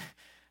me?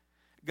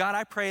 God,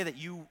 I pray that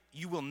you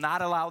will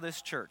not allow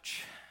this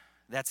church,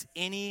 that's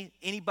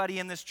anybody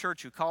in this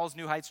church who calls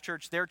New Heights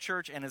Church their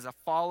church and is a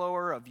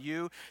follower of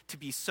you, to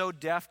be so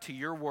deaf to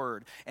your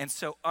word and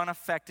so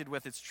unaffected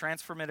with its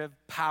transformative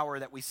power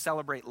that we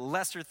celebrate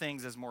lesser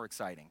things as more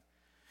exciting.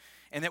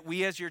 And that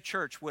we as your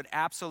church would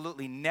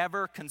absolutely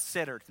never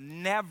consider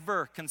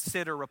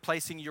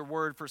replacing your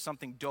word for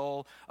something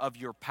dull of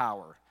your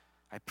power.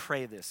 I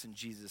pray this in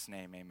Jesus'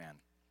 name, amen.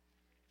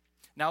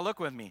 Now look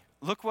with me.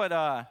 Look what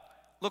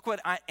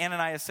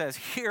Ananias says.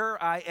 Here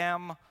I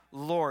am,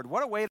 Lord.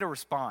 What a way to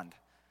respond,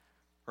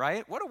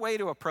 right? What a way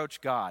to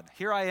approach God.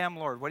 Here I am,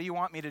 Lord. What do you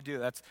want me to do?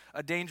 That's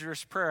a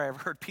dangerous prayer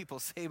I've heard people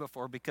say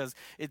before, because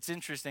it's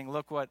interesting.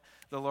 Look what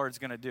the Lord's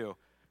going to do.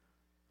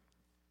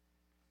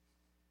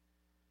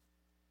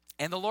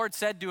 And the Lord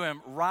said to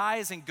him,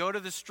 rise and go to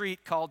the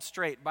street called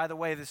Straight. By the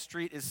way, the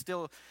street is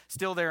still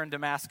there in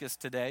Damascus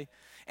today.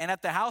 And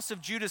at the house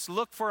of Judas,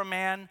 look for a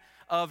man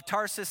of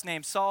Tarsus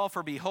named Saul,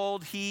 for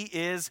behold, he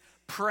is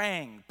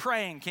praying.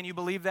 Praying, can you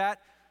believe that?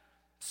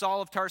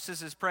 Saul of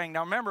Tarsus is praying.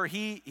 Now remember,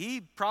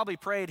 he probably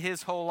prayed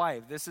his whole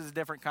life. This is a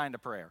different kind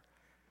of prayer.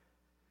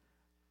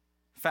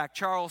 In fact,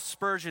 Charles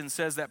Spurgeon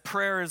says that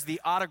prayer is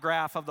the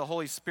autograph of the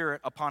Holy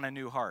Spirit upon a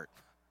new heart.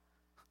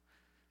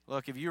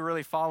 Look, if you're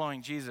really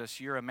following Jesus,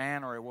 you're a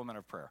man or a woman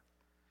of prayer.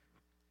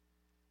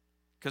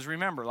 Because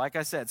remember, like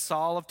I said,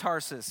 Saul of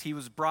Tarsus, he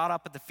was brought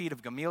up at the feet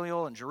of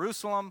Gamaliel in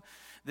Jerusalem.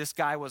 This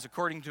guy was,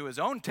 according to his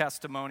own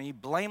testimony,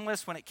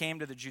 blameless when it came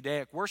to the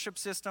Judaic worship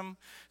system.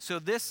 So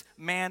this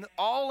man,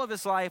 all of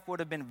his life,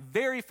 would have been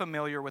very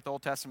familiar with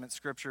Old Testament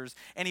scriptures,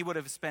 and he would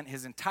have spent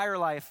his entire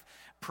life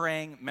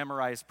praying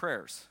memorized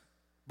prayers.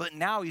 But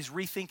now he's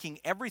rethinking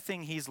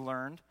everything he's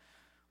learned,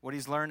 what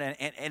he's learned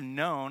and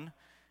known,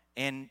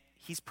 and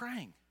he's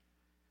praying.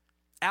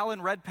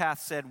 Alan Redpath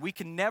said, we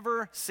can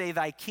never say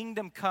thy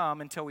kingdom come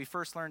until we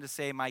first learn to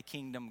say my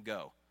kingdom go. I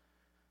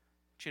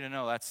want you to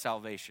know that's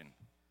salvation.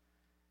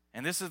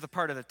 And this is the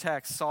part of the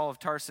text Saul of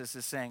Tarsus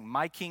is saying,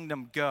 my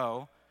kingdom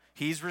go.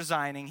 He's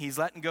resigning. He's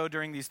letting go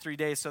during these 3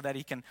 days so that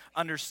he can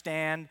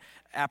understand,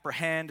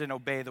 apprehend, and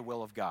obey the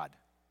will of God.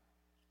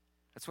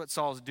 That's what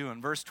Saul's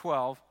doing. Verse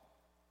 12.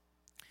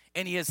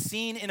 And he has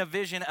seen in a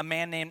vision a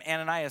man named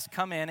Ananias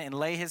come in and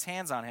lay his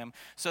hands on him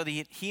so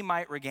that he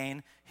might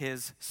regain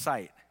his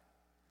sight.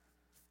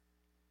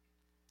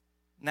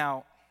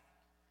 Now,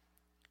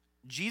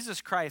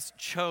 Jesus Christ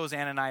chose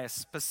Ananias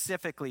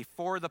specifically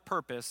for the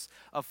purpose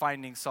of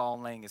finding Saul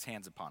and laying his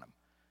hands upon him.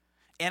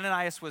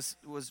 Ananias was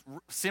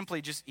simply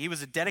just, he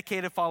was a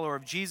dedicated follower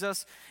of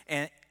Jesus,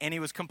 and he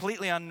was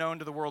completely unknown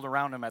to the world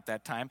around him at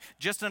that time.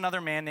 Just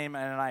another man named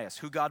Ananias,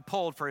 who God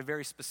pulled for a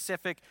very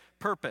specific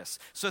purpose.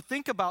 So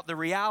think about the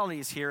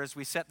realities here as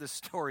we set this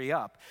story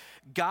up.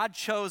 God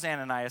chose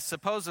Ananias,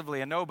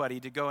 supposedly a nobody,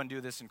 to go and do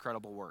this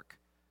incredible work.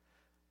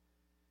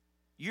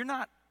 You're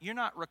not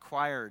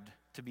required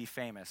to be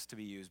famous to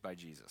be used by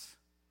Jesus.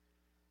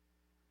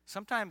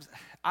 Sometimes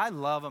I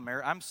love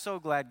America. I'm so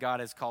glad God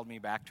has called me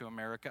back to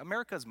America.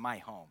 America is my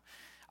home.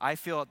 I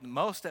feel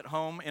most at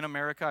home in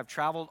America. I've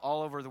traveled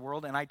all over the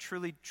world, and I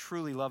truly,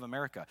 truly love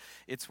America.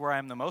 It's where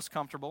I'm the most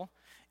comfortable.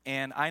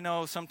 And I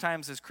know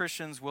sometimes as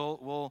Christians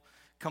we'll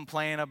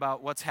complain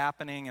about what's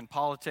happening in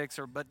politics,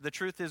 but the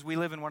truth is we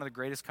live in one of the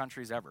greatest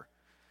countries ever.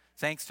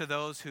 Thanks to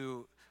those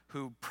who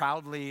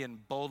proudly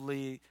and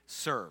boldly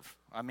serve.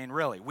 I mean,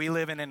 really, we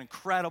live in an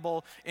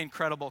incredible,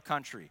 incredible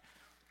country.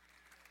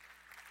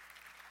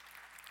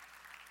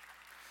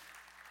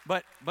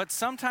 But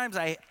sometimes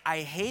I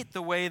hate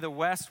the way the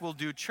West will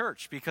do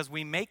church, because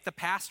we make the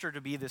pastor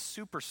to be this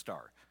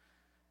superstar.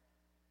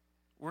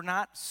 We're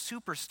not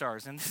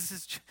superstars, and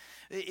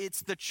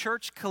it's the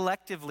church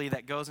collectively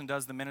that goes and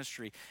does the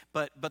ministry.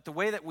 But the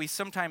way that we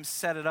sometimes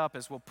set it up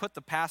is we'll put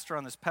the pastor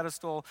on this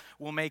pedestal,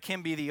 we'll make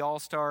him be the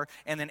all-star,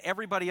 and then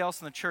everybody else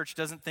in the church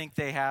doesn't think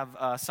they have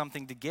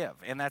something to give,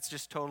 and that's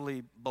just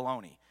totally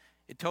baloney.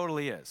 It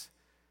totally is.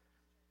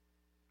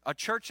 A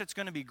church that's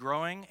going to be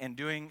growing and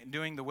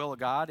doing the will of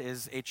God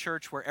is a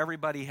church where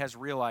everybody has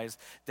realized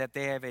that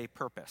they have a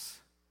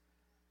purpose,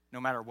 no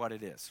matter what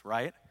it is,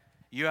 right?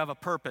 You have a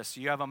purpose.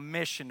 You have a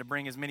mission to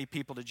bring as many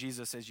people to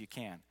Jesus as you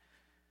can.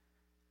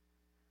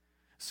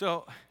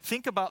 So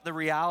think about the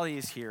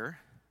realities here.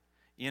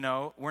 You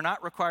know, we're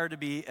not required to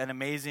be an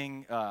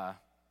amazing,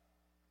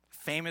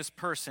 famous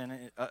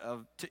person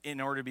in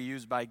order to be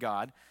used by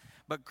God.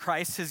 But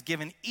Christ has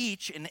given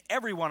each and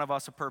every one of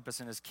us a purpose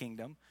in his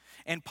kingdom.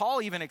 And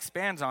Paul even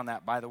expands on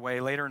that, by the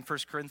way. Later in 1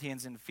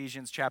 Corinthians and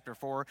Ephesians chapter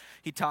 4,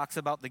 he talks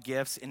about the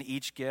gifts in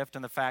each gift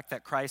and the fact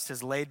that Christ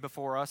has laid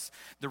before us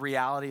the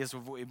realities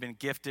of what we've been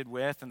gifted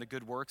with and the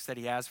good works that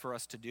he has for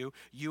us to do.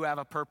 You have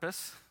a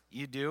purpose.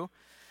 You do.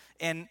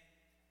 And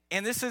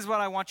this is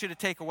what I want you to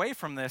take away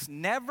from this.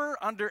 Never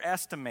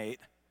underestimate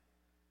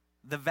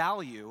the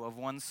value of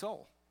one's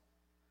soul.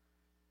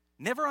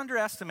 Never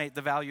underestimate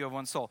the value of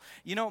one's soul.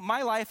 You know,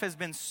 my life has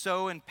been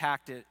so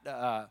impacted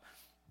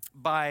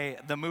by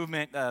the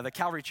movement, the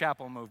Calvary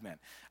Chapel movement.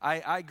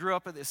 I grew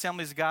up at the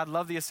Assemblies of God,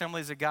 love the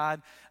Assemblies of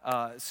God,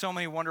 so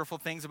many wonderful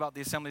things about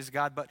the Assemblies of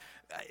God, but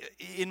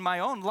in my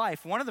own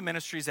life, one of the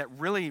ministries that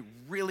really,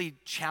 really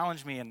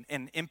challenged me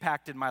and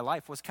impacted my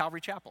life was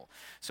Calvary Chapel.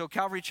 So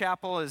Calvary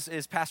Chapel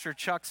is Pastor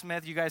Chuck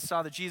Smith. You guys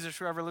saw the Jesus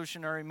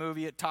Revolutionary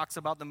movie. It talks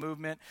about the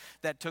movement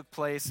that took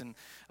place, and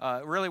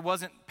it really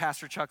wasn't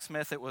Pastor Chuck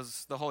Smith. It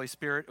was the Holy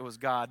Spirit. It was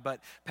God, but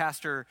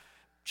Pastor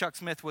Chuck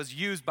Smith was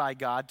used by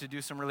God to do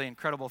some really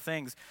incredible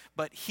things,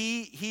 but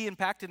he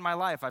impacted my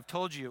life. I've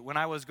told you, when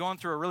I was going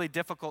through a really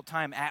difficult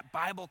time at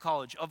Bible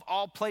college, of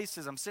all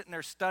places, I'm sitting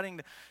there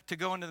studying to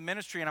go into the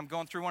ministry, and I'm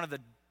going through one of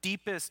the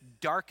deepest,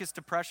 darkest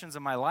depressions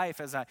of my life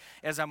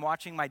as I'm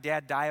watching my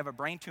dad die of a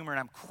brain tumor, and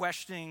I'm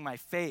questioning my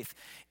faith.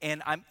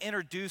 And I'm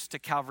introduced to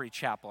Calvary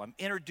Chapel. I'm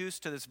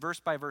introduced to this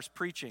verse-by-verse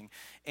preaching.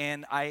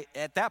 And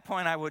at that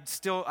point, I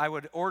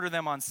would order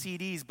them on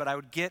CDs, but I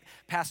would get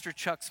Pastor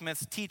Chuck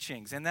Smith's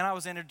teachings. And then I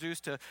was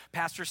introduced to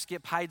Pastor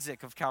Skip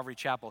Heidsieck of Calvary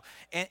Chapel.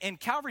 And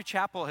Calvary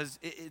Chapel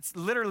it's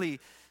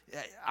literally,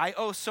 I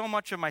owe so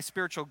much of my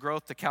spiritual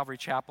growth to Calvary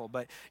Chapel,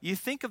 but you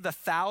think of the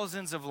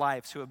thousands of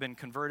lives who have been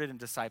converted and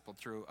discipled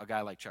through a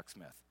guy like Chuck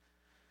Smith.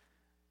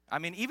 I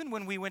mean, even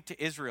when we went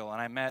to Israel and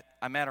I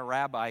met a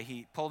rabbi,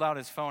 he pulled out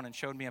his phone and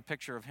showed me a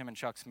picture of him and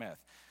Chuck Smith.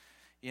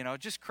 You know,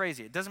 just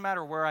crazy. It doesn't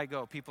matter where I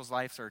go, people's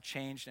lives are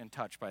changed and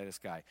touched by this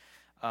guy.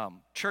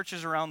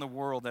 Churches around the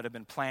world that have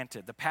been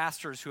planted, the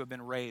pastors who have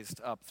been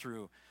raised up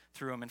through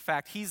him. In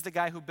fact, he's the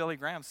guy who Billy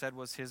Graham said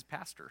was his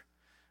pastor.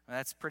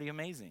 That's pretty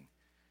amazing.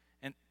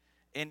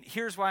 And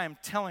here's why I'm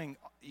telling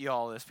you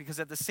all this, because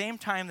at the same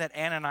time that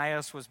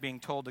Ananias was being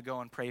told to go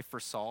and pray for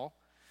Saul,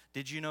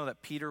 did you know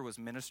that Peter was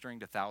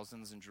ministering to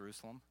thousands in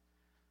Jerusalem?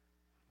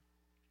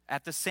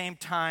 At the same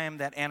time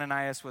that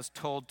Ananias was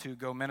told to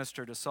go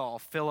minister to Saul,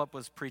 Philip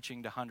was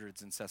preaching to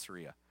hundreds in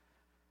Caesarea.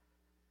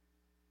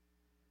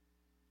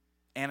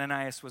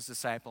 Ananias was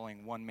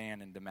discipling one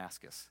man in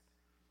Damascus.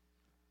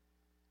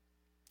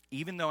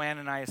 Even though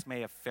Ananias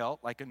may have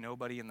felt like a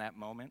nobody in that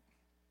moment,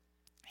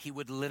 he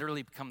would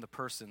literally become the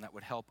person that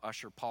would help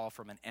usher Paul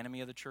from an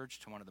enemy of the church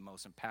to one of the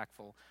most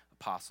impactful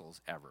apostles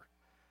ever.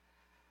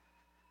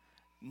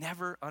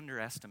 Never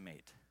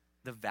underestimate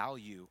the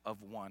value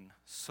of one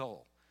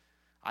soul.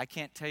 I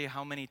can't tell you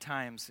how many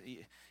times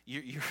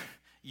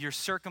your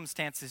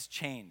circumstances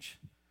change,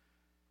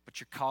 but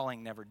your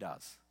calling never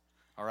does.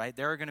 All right,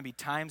 there are going to be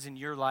times in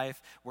your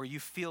life where you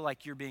feel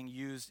like you're being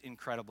used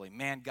incredibly.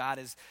 Man, God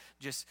is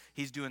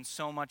he's doing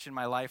so much in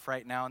my life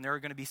right now. And there are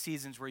going to be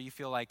seasons where you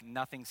feel like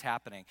nothing's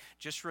happening.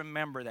 Just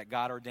remember that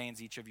God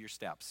ordains each of your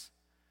steps.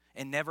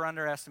 And never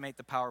underestimate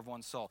the power of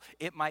one soul.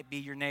 It might be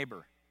your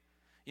neighbor.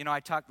 You know, I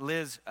talked,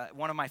 Liz,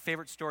 one of my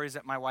favorite stories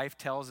that my wife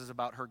tells is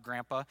about her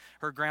grandpa.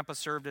 Her grandpa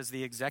served as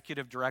the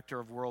executive director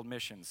of world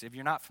missions. If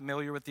you're not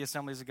familiar with the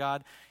Assemblies of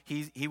God,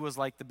 he was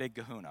like the big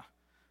kahuna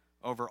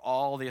over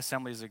all the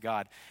Assemblies of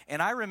God.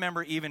 And I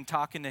remember even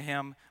talking to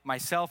him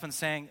myself and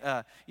saying,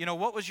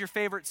 what was your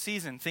favorite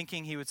season?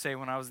 Thinking he would say,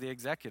 when I was the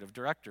executive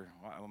director.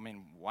 Well, I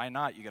mean, why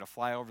not? You got to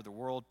fly over the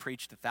world,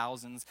 preach to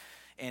thousands.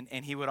 And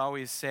he would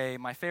always say,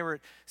 my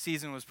favorite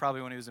season was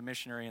probably when he was a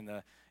missionary in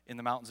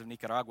the mountains of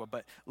Nicaragua.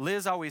 But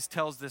Liz always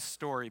tells this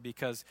story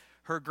because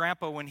her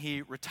grandpa, when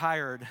he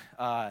retired,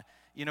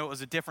 it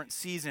was a different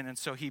season, and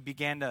so he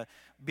began to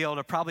be able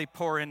to probably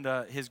pour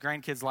into his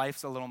grandkids'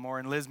 lives a little more.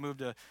 And Liz moved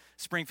to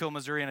Springfield,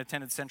 Missouri, and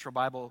attended Central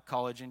Bible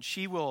College. And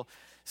she will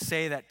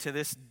say that to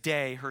this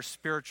day, her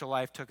spiritual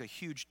life took a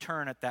huge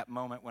turn at that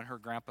moment when her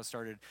grandpa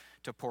started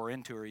to pour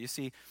into her. You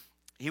see,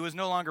 he was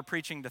no longer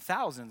preaching to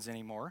thousands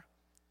anymore,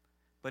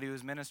 but he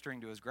was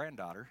ministering to his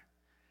granddaughter.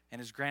 And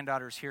his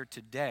granddaughter's here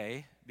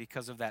today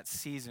because of that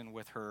season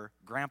with her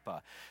grandpa.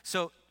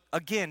 So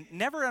again,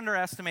 never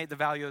underestimate the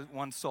value of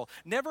one's soul.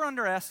 Never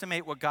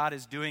underestimate what God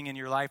is doing in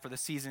your life or the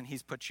season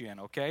he's put you in,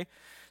 okay?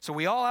 So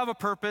we all have a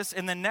purpose,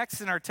 and then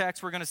next in our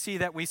text, we're going to see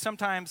that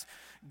sometimes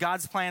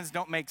God's plans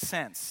don't make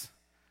sense.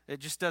 It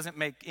just doesn't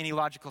make any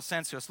logical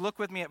sense to us. Look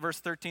with me at verse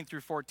 13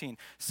 through 14.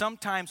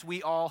 Sometimes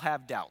we all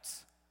have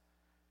doubts.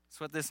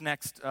 That's what this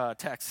next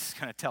text is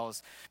going to tell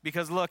us.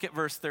 Because look at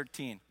verse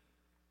 13.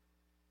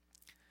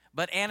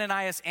 But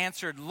Ananias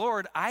answered,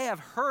 Lord, I have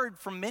heard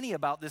from many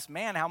about this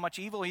man, how much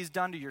evil he's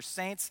done to your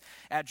saints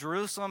at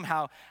Jerusalem,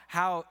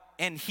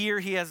 and here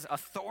he has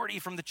authority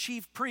from the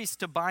chief priests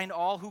to bind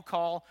all who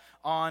call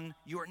on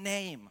your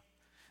name.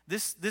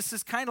 This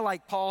is kind of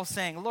like Paul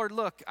saying, Lord,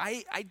 look,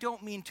 I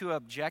don't mean to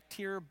object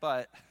here,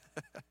 but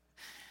a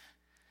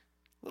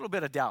little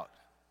bit of doubt.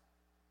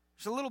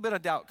 There's a little bit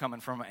of doubt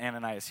coming from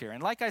Ananias here.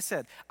 And like I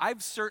said,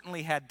 I've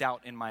certainly had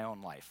doubt in my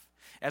own life.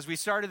 As we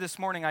started this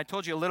morning, I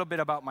told you a little bit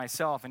about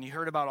myself, and you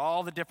heard about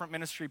all the different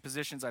ministry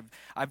positions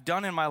I've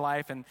done in my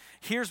life. And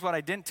here's what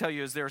I didn't tell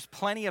you is there's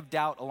plenty of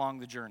doubt along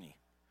the journey.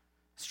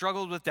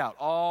 Struggled with doubt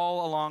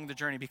all along the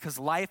journey because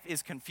life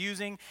is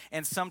confusing,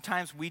 and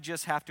sometimes we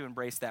just have to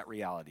embrace that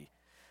reality.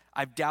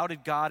 I've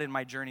doubted God in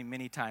my journey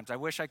many times. I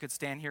wish I could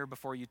stand here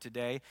before you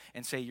today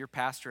and say your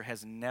pastor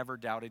has never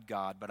doubted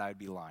God, but I would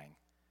be lying.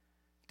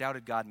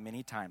 Doubted God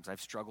many times.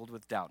 I've struggled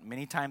with doubt.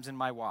 Many times in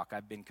my walk,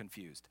 I've been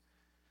confused.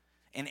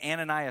 And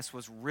Ananias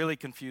was really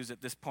confused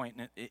at this point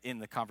in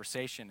the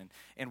conversation.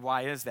 And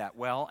why is that?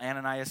 Well,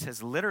 Ananias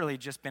has literally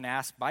just been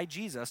asked by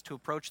Jesus to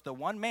approach the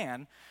one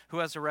man who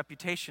has a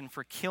reputation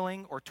for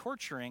killing or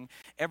torturing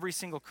every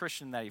single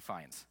Christian that he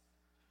finds.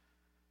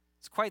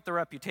 It's quite the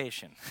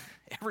reputation.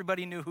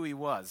 Everybody knew who he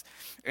was.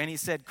 And he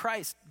said,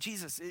 Christ,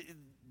 Jesus,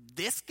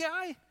 this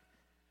guy?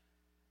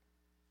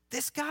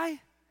 This guy?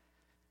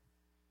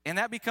 And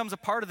that becomes a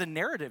part of the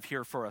narrative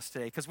here for us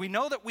today because we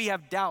know that we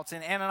have doubts.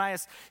 And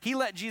Ananias, he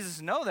let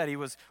Jesus know that he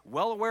was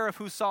well aware of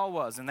who Saul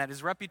was and that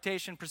his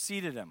reputation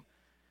preceded him.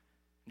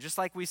 And just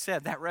like we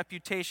said, that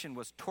reputation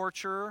was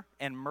torturer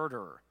and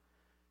murderer.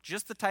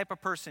 Just the type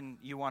of person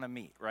you want to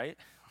meet, right?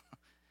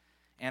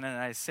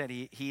 Ananias said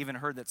he even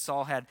heard that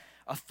Saul had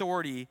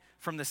authority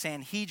from the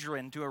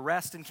Sanhedrin to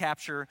arrest and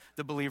capture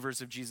the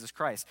believers of Jesus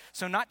Christ.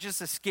 So not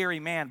just a scary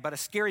man, but a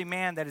scary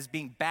man that is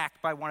being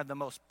backed by one of the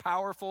most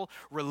powerful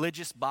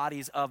religious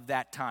bodies of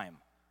that time.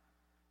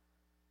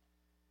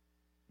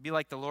 It'd be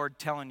like the Lord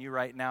telling you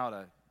right now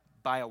to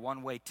buy a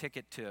one-way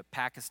ticket to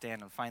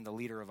Pakistan and find the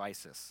leader of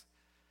ISIS.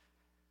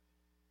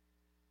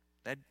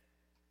 That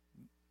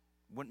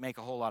wouldn't make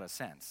a whole lot of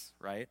sense,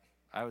 right?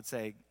 I would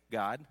say,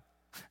 God,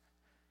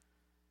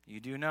 you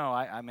do know,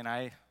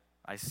 I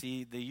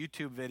see the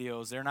YouTube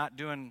videos. They're not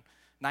doing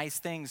nice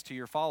things to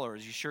your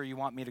followers. You sure you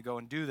want me to go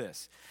and do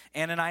this?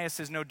 Ananias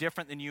is no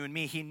different than you and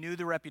me. He knew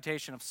the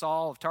reputation of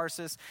Saul of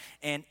Tarsus,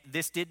 and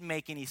this didn't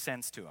make any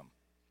sense to him.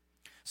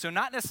 So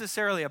not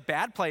necessarily a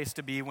bad place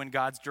to be when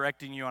God's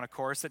directing you on a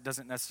course that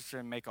doesn't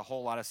necessarily make a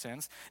whole lot of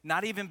sense.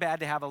 Not even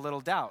bad to have a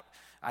little doubt.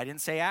 I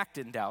didn't say act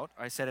in doubt.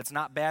 I said it's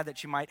not bad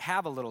that you might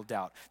have a little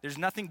doubt. There's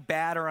nothing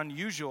bad or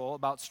unusual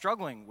about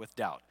struggling with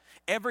doubt.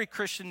 Every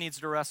Christian needs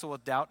to wrestle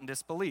with doubt and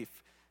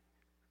disbelief.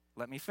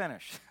 Let me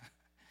finish.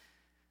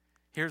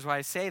 Here's why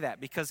I say that.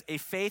 Because a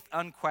faith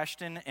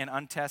unquestioned and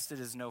untested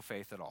is no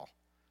faith at all.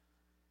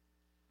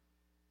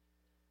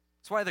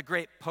 That's why the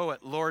great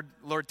poet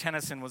Lord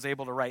Tennyson was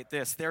able to write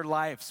this. Their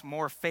lives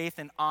more faith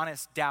and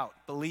honest doubt,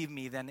 believe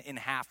me, than in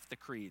half the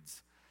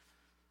creeds.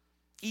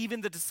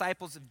 Even the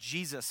disciples of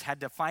Jesus had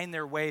to find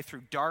their way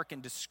through dark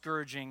and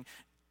discouraging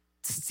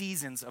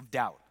seasons of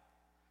doubt.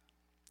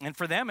 And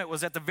for them, it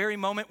was at the very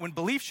moment when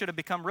belief should have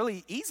become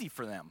really easy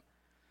for them.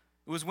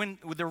 It was when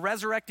the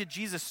resurrected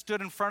Jesus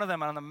stood in front of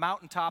them on the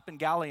mountaintop in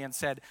Galilee and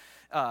said,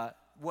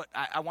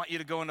 I want you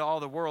to go into all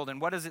the world. And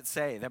what does it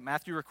say? That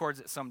Matthew records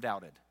that some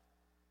doubted.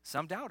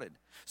 Some doubted.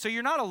 So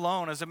you're not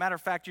alone. As a matter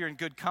of fact, you're in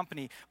good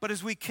company. But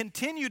as we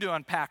continue to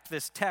unpack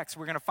this text,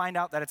 we're going to find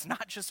out that it's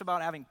not just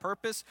about having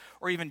purpose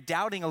or even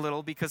doubting a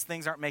little because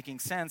things aren't making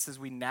sense as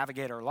we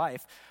navigate our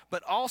life,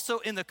 but also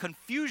in the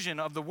confusion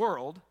of the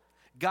world,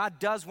 God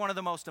does one of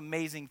the most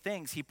amazing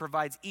things. He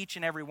provides each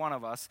and every one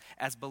of us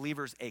as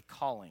believers a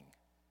calling.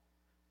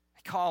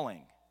 A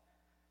calling.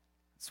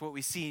 That's what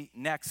we see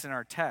next in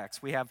our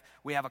text. We have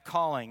a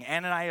calling.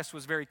 Ananias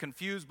was very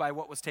confused by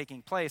what was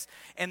taking place.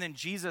 And then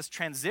Jesus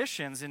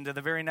transitions into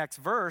the very next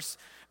verse,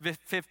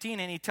 15,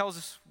 and he tells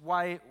us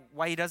why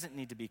he doesn't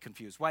need to be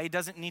confused, why he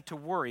doesn't need to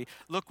worry.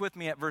 Look with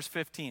me at verse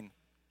 15.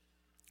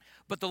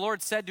 But the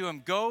Lord said to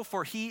him, "Go,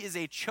 for he is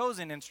a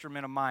chosen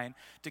instrument of mine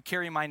to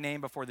carry my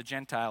name before the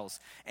Gentiles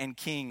and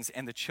kings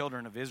and the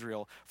children of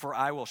Israel. For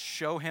I will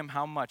show him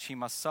how much he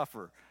must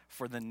suffer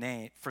for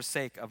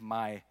sake of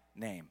my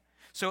name."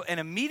 So an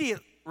immediate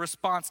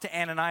response to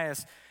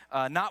Ananias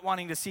not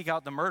wanting to seek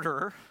out the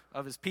murderer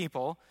of his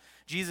people,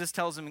 Jesus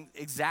tells him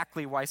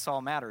exactly why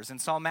Saul matters.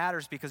 And Saul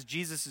matters because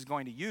Jesus is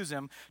going to use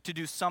him to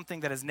do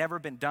something that has never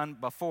been done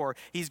before.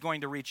 He's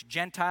going to reach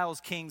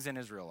Gentiles, kings, and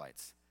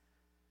Israelites.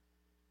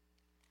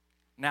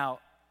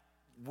 Now,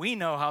 we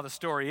know how the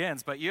story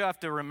ends, but you have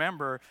to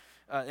remember,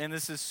 and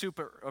this is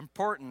super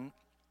important,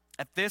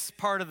 at this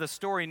part of the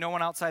story, no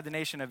one outside the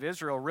nation of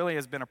Israel really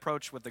has been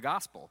approached with the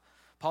gospel.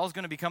 Paul's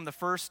going to become the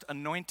first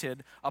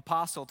anointed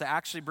apostle to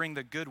actually bring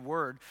the good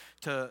word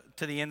to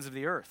the ends of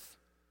the earth.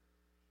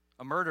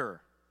 A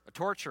murderer, a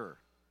torturer.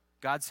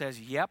 God says,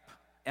 yep,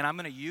 and I'm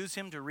going to use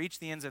him to reach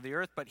the ends of the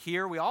earth. But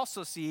here we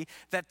also see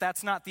that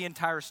that's not the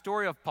entire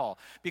story of Paul.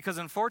 Because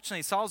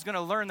unfortunately, Saul's going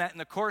to learn that in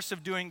the course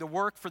of doing the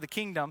work for the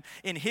kingdom,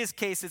 in his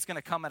case, it's going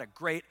to come at a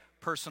great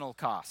personal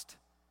cost.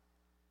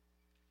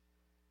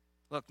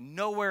 Look,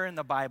 nowhere in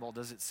the Bible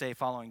does it say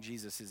following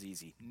Jesus is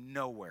easy.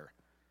 Nowhere.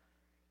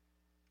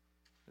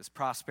 This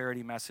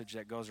prosperity message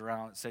that goes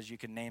around, it says you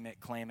can name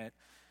it, claim it.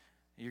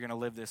 You're going to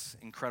live this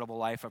incredible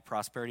life of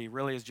prosperity,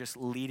 really is just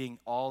leading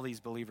all these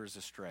believers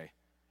astray.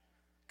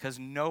 Because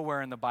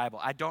nowhere in the Bible,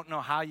 I don't know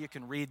how you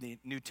can read the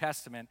New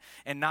Testament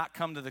and not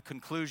come to the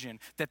conclusion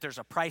that there's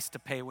a price to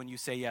pay when you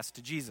say yes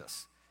to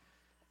Jesus.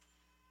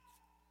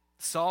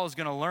 Saul is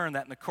going to learn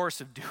that in the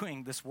course of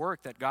doing this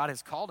work that God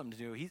has called him to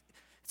do,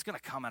 it's going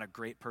to come at a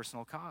great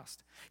personal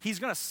cost. He's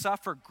going to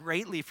suffer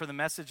greatly for the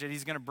message that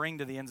he's going to bring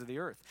to the ends of the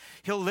earth.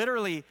 He'll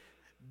literally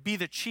be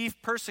the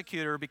chief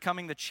persecutor,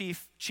 becoming the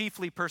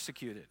chiefly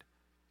persecuted.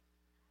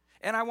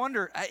 And I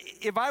wonder,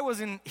 if I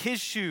was in his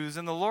shoes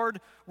and the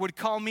Lord would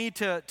call me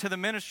to the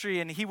ministry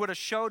and he would have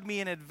showed me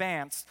in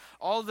advance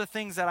all the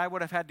things that I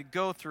would have had to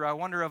go through, I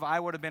wonder if I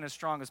would have been as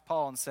strong as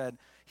Paul and said,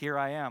 "Here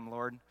I am,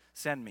 Lord,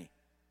 send me."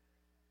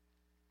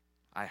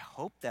 I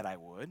hope that I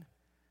would.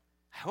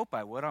 I hope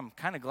I would. I'm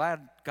kind of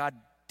glad God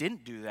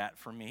didn't do that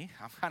for me.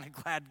 I'm kind of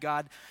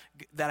glad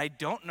that I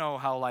don't know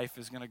how life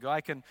is going to go. I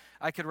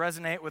could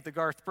resonate with the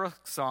Garth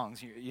Brooks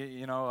songs.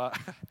 You know,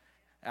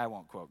 I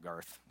won't quote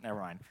Garth. Never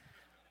mind.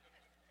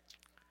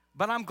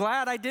 But I'm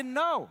glad I didn't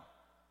know.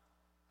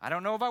 I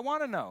don't know if I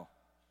want to know.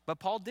 But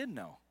Paul did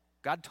know.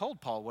 God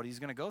told Paul what he's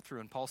going to go through,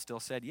 and Paul still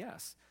said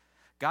yes.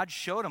 God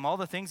showed him all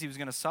the things he was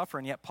going to suffer,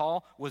 and yet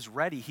Paul was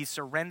ready. He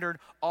surrendered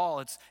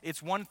all.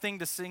 It's one thing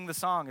to sing the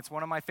song. It's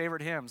one of my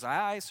favorite hymns.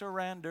 I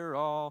surrender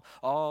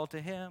all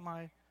to him.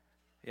 I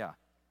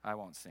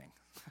won't sing.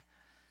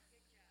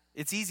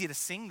 It's easy to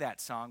sing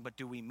that song, but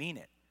do we mean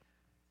it?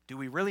 Do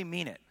we really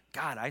mean it?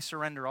 God, I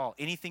surrender all.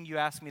 Anything you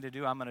ask me to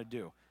do, I'm going to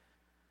do.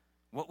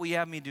 What will you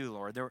have me do,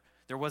 Lord?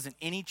 There wasn't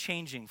any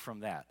changing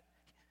from that.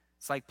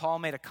 It's like Paul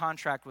made a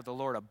contract with the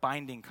Lord, a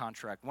binding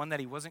contract, one that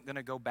he wasn't going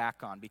to go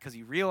back on because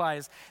he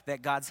realized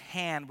that God's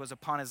hand was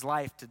upon his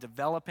life to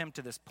develop him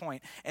to this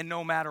point. And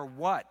no matter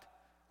what,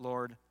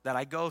 Lord, that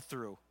I go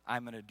through,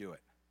 I'm going to do it.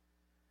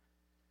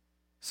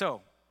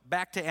 So,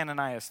 back to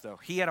Ananias, though.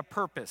 He had a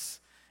purpose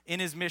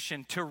in his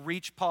mission to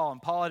reach Paul,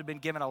 and Paul had been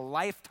given a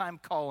lifetime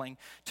calling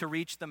to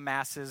reach the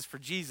masses for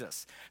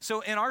Jesus.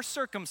 So, in our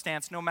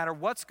circumstance, no matter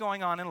what's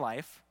going on in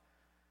life,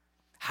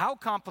 how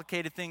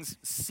complicated things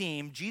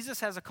seem,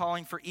 Jesus has a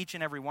calling for each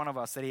and every one of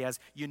us that he has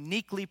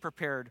uniquely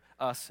prepared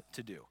us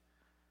to do.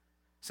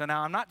 So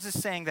now I'm not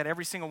just saying that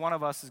every single one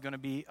of us is going to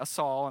be a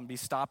Saul and be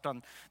stopped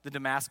on the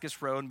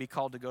Damascus road and be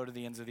called to go to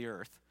the ends of the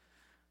earth,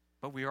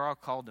 but we are all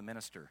called to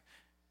minister.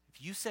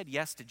 If you said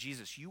yes to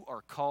Jesus, you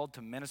are called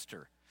to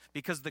minister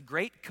because the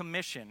Great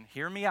Commission,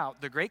 hear me out,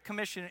 the Great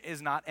Commission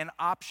is not an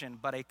option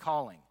but a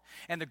calling.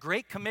 And the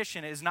Great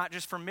Commission is not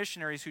just for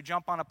missionaries who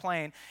jump on a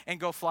plane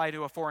and go fly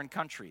to a foreign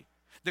country.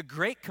 The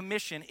Great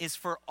Commission is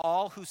for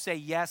all who say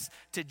yes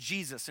to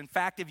Jesus. In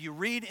fact, if you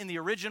read in the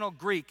original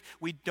Greek,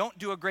 we don't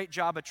do a great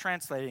job of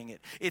translating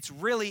it. It's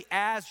really,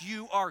 as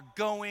you are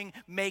going,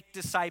 make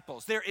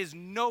disciples. There is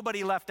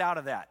nobody left out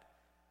of that.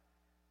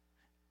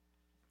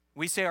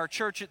 We say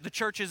the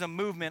church is a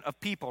movement of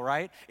people,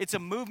 right? It's a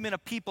movement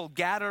of people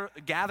gathered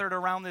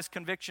around this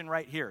conviction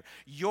right here.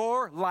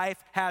 Your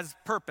life has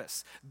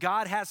purpose.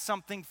 God has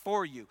something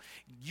for you.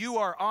 You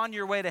are on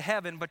your way to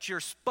heaven, but you're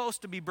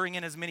supposed to be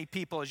bringing as many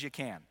people as you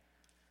can.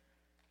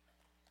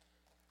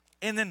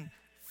 And then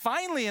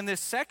finally in this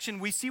section,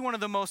 we see one of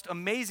the most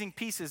amazing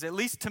pieces, at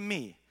least to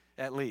me,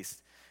 at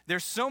least.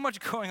 There's so much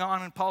going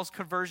on in Paul's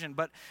conversion,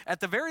 but at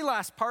the very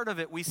last part of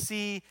it, we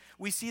see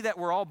that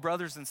we're all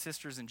brothers and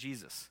sisters in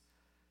Jesus.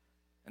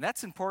 And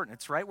that's important.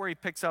 It's right where he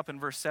picks up in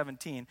verse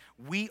 17.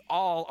 We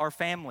all are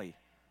family.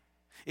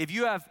 If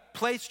you have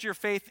placed your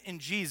faith in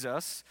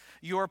Jesus,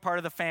 you are part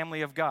of the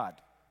family of God.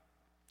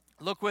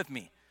 Look with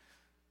me.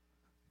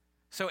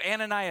 So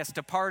Ananias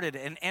departed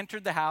and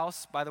entered the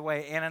house. By the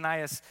way,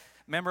 Ananias,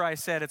 remember I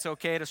said it's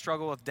okay to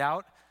struggle with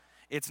doubt?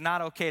 It's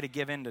not okay to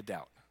give in to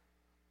doubt.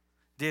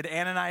 Did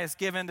Ananias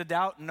give in to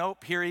doubt?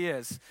 Nope, here he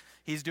is.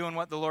 He's doing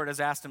what the Lord has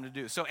asked him to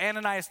do. So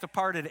Ananias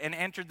departed and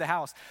entered the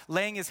house.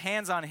 Laying his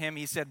hands on him,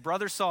 he said,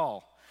 Brother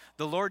Saul,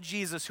 the Lord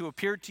Jesus, who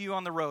appeared to you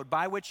on the road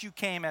by which you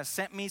came, has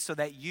sent me so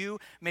that you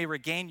may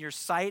regain your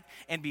sight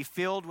and be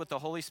filled with the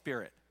Holy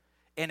Spirit.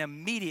 And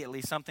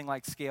immediately something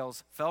like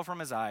scales fell from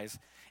his eyes,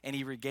 and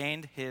he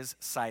regained his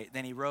sight.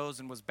 Then he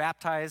rose and was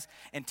baptized,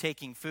 and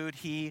taking food,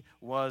 he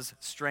was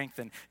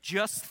strengthened.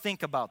 Just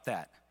think about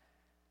that.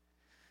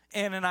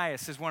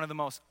 Ananias is one of the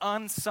most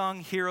unsung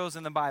heroes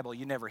in the Bible.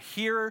 You never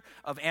hear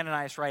of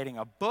Ananias writing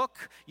a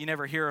book. You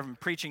never hear of him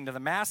preaching to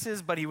the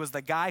masses, but he was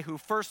the guy who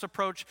first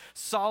approached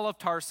Saul of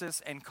Tarsus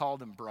and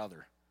called him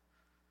brother.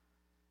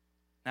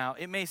 Now,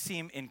 it may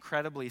seem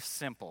incredibly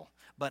simple,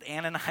 but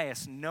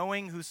Ananias,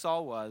 knowing who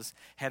Saul was,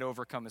 had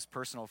overcome his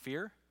personal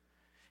fear.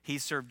 He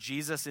served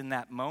Jesus in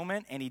that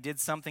moment, and he did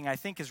something I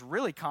think is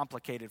really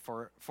complicated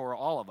for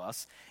all of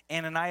us.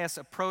 Ananias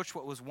approached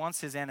what was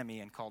once his enemy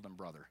and called him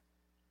brother.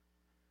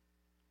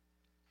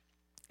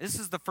 This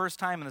is the first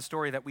time in the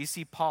story that we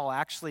see Paul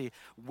actually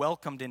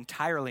welcomed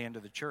entirely into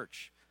the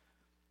church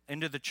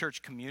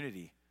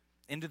community,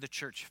 into the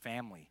church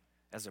family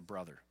as a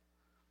brother.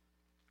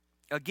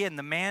 Again,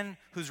 the man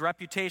whose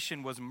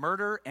reputation was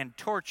murder and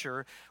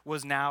torture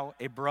was now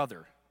a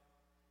brother.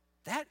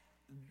 That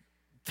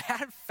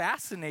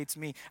fascinates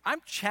me. I'm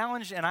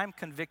challenged and I'm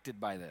convicted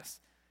by this.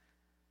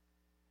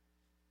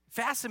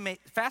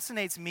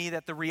 Fascinates me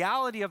that the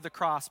reality of the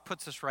cross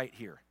puts us right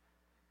here.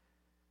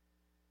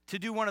 To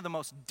do one of the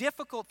most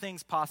difficult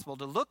things possible,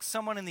 to look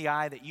someone in the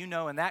eye that you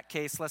know, in that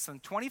case, less than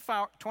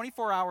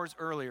 24 hours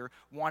earlier,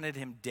 wanted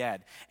him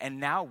dead, and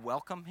now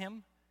welcome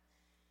him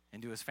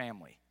into his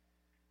family.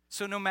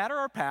 So no matter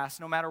our past,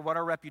 no matter what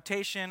our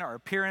reputation, our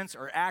appearance,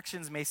 or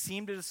actions may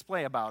seem to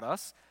display about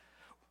us,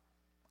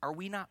 are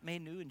we not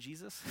made new in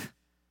Jesus?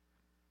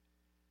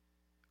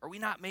 Are we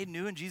not made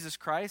new in Jesus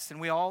Christ?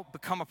 And we all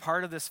become a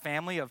part of this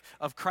family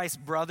of Christ's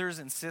brothers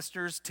and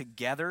sisters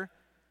together,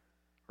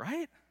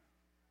 right?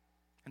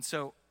 And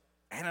so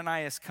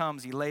Ananias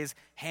comes, he lays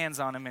hands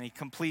on him, and he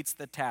completes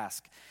the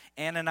task.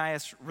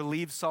 Ananias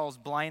relieves Saul's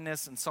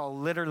blindness, and Saul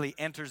literally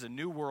enters a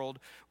new world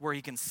where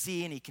he can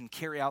see and he can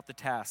carry out the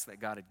task that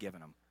God had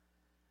given him.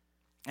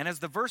 And as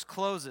the verse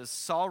closes,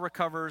 Saul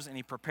recovers and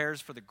he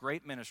prepares for the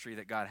great ministry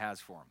that God has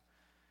for him.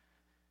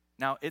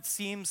 Now, it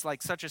seems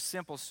like such a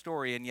simple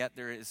story, and yet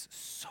there is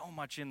so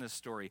much in this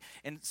story.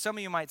 And some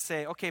of you might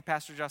say, okay,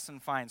 Pastor Justin,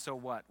 fine, so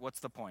what?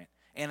 What's the point?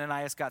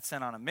 Ananias got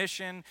sent on a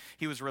mission.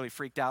 He was really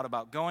freaked out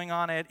about going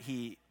on it.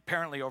 He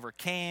apparently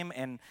overcame,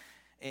 and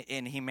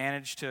he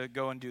managed to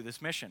go and do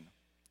this mission.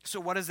 So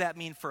what does that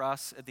mean for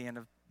us at the end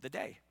of the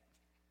day?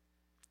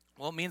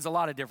 Well, it means a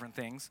lot of different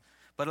things,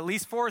 but at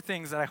least 4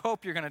 things that I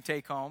hope you're going to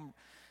take home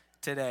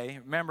today.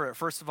 Remember,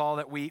 first of all,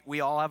 that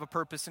we all have a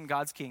purpose in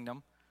God's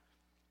kingdom.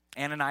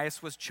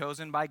 Ananias was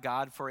chosen by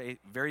God for a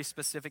very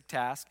specific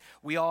task.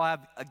 We all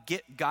have a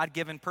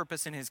God-given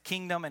purpose in his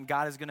kingdom, and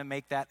God is going to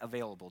make that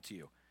available to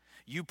you.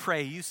 You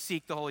pray, you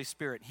seek the Holy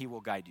Spirit, he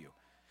will guide you.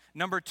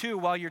 Number 2,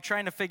 while you're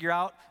trying to figure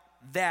out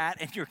that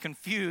and you're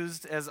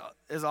confused as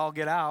all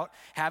get out,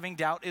 having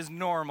doubt is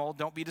normal.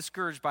 Don't be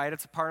discouraged by it.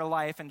 It's a part of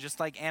life. And just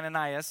like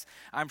Ananias,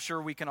 I'm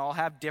sure we can all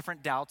have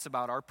different doubts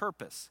about our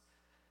purpose.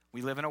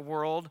 We live in a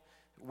world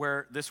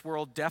where this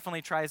world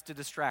definitely tries to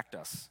distract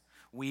us.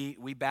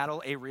 We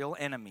battle a real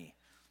enemy.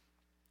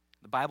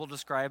 The Bible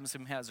describes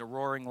him as a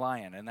roaring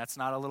lion, and that's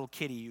not a little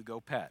kitty you go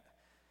pet.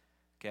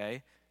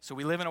 Okay? So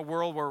we live in a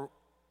world where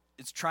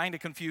it's trying to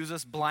confuse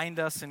us, blind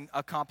us in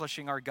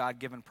accomplishing our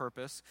God-given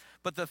purpose.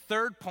 But the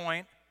third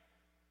point,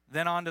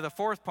 then on to the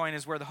fourth point,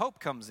 is where the hope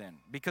comes in.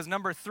 Because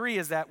number 3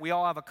 is that we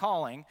all have a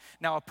calling.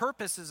 Now, a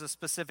purpose is a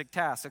specific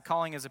task. A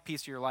calling is a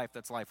piece of your life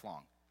that's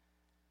lifelong.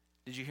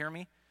 Did you hear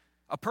me?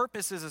 A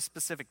purpose is a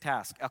specific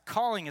task. A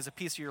calling is a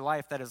piece of your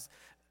life that is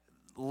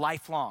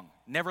lifelong,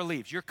 never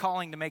leaves. Your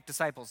calling to make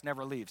disciples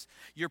never leaves.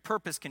 Your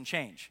purpose can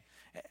change.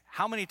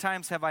 How many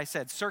times have I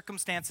said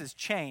circumstances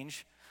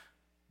change,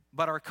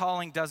 but our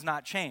calling does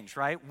not change,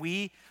 right?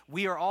 We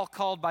are all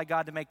called by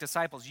God to make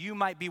disciples. You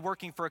might be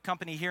working for a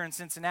company here in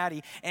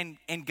Cincinnati, and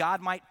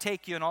God might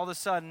take you, and all of a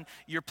sudden,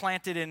 you're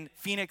planted in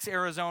Phoenix,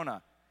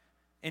 Arizona.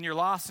 and you're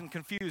lost and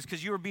confused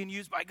because you were being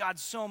used by God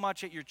so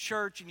much at your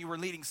church and you were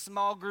leading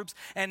small groups,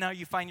 and now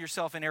you find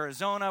yourself in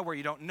Arizona where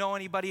you don't know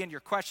anybody and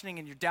you're questioning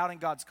and you're doubting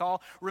God's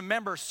call,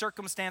 remember,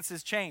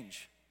 circumstances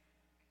change.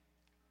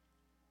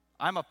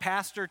 I'm a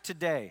pastor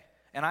today,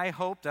 and I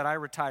hope that I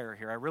retire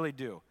here. I really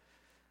do.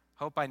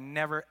 Hope I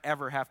never,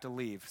 ever have to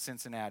leave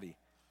Cincinnati.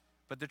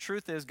 But the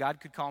truth is, God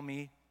could call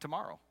me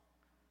tomorrow.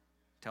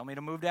 Tell me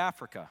to move to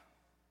Africa.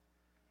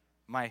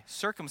 My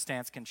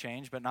circumstance can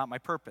change, but not my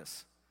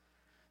purpose.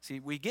 See,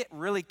 we get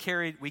really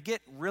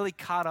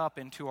caught up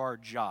into our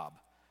job.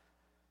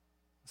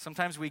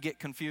 Sometimes we get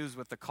confused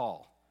with the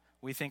call.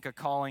 We think a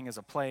calling is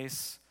a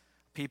place,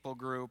 people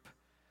group.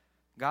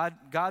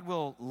 God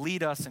will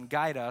lead us and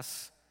guide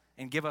us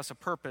and give us a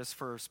purpose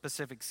for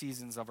specific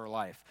seasons of our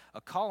life.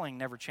 A calling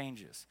never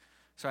changes.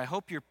 So I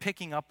hope you're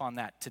picking up on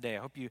that today. I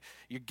hope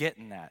you're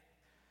getting that.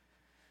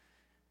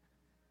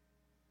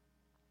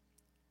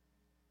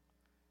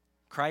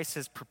 Christ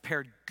has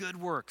prepared good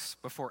works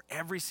before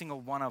every single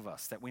one of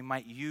us that we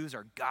might use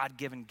our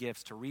God-given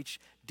gifts to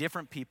reach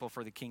different people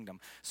for the kingdom.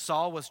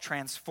 Saul was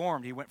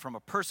transformed. He went from a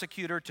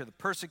persecutor to the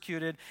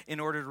persecuted in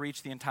order to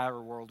reach the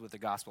entire world with the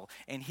gospel.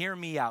 And hear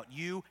me out.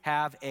 You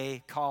have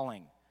a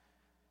calling.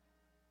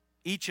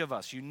 Each of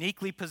us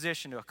uniquely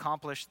positioned to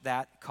accomplish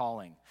that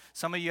calling.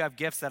 Some of you have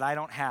gifts that I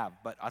don't have,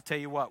 but I'll tell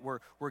you what,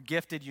 we're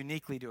gifted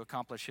uniquely to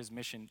accomplish his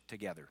mission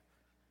together.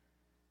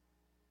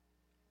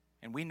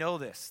 And we know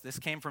this. This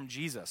came from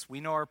Jesus. We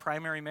know our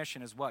primary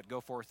mission is what?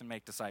 Go forth and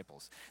make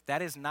disciples.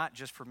 That is not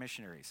just for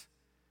missionaries.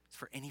 It's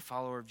for any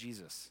follower of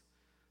Jesus.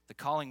 The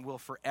calling will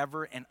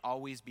forever and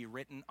always be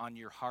written on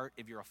your heart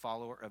if you're a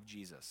follower of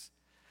Jesus.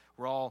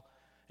 We're all,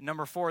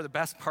 number 4, the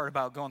best part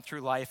about going through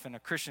life in a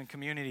Christian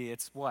community,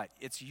 it's what?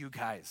 It's you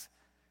guys.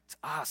 It's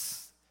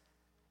us.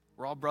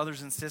 We're all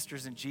brothers and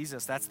sisters in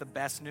Jesus. That's the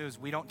best news.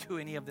 We don't do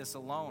any of this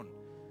alone.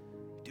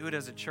 Do it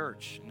as a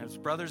church, and as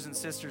brothers and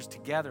sisters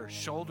together,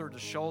 shoulder to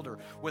shoulder,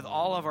 with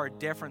all of our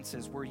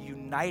differences, we're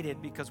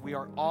united because we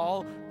are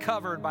all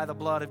covered by the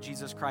blood of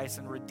Jesus Christ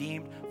and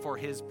redeemed for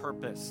his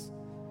purpose.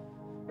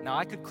 Now,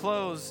 I could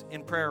close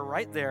in prayer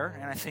right there,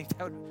 and I think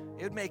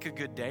it would make a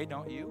good day,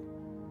 don't you?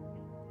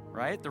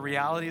 Right? The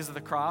realities of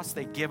the cross,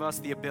 they give us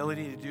the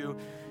ability to do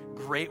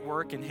great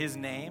work in his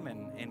name,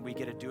 and we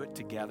get to do it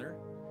together.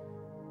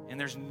 And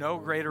there's no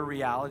greater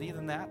reality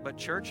than that. But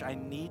church, I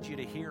need you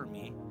to hear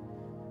me.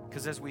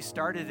 Because as we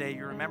started today,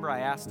 you remember I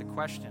asked the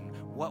question,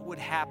 what would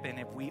happen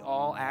if we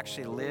all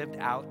actually lived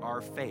out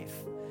our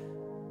faith?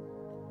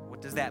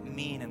 What does that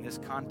mean in this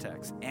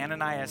context?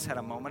 Ananias had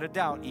a moment of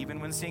doubt,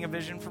 even when seeing a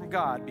vision from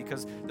God,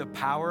 because the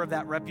power of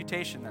that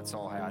reputation that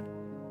Saul had.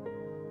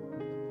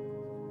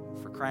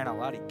 For crying out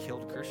loud, he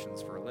killed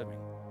Christians for a living.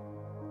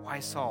 Why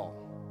Saul?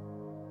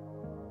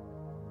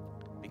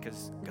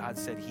 Because God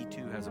said he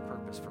too has a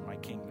purpose for my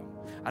kingdom.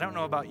 I don't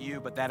know about you,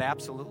 but that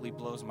absolutely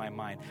blows my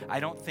mind. I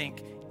don't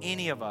think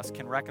any of us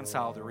can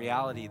reconcile the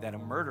reality that a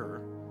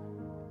murderer,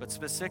 but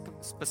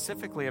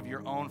specifically of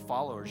your own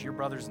followers, your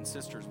brothers and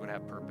sisters, would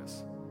have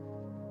purpose.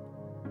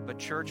 But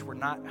church,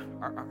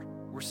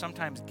 we're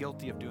sometimes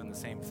guilty of doing the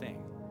same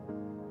thing.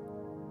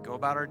 Go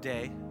about our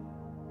day.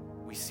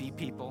 We see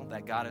people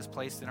that God has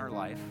placed in our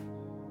life,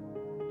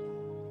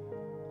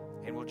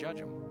 and we'll judge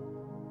them.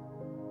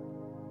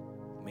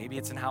 Maybe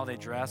it's in how they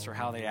dress or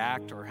how they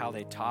act or how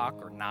they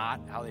talk or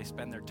not, how they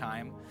spend their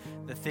time.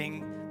 The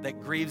thing that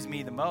grieves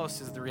me the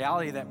most is the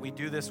reality that we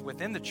do this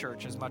within the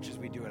church as much as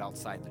we do it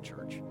outside the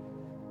church.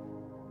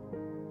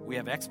 We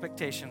have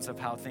expectations of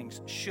how things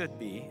should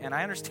be, and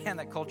I understand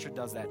that culture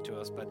does that to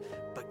us,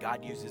 but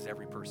God uses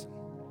every person.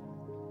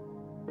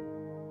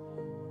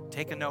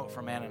 Take a note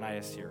from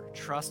Ananias here.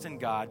 Trust in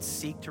God,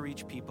 seek to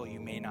reach people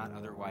you may not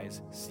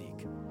otherwise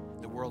seek.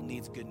 The world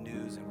needs good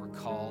news, and we're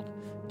called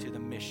to the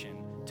mission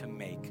to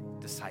make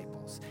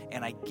disciples.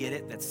 And I get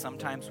it that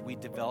sometimes we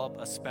develop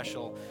a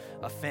special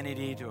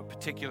affinity to a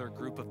particular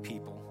group of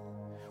people,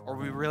 or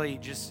we really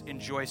just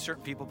enjoy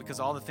certain people because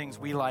all the things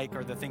we like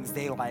are the things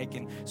they like,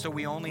 and so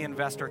we only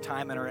invest our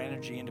time and our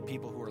energy into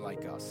people who are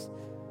like us.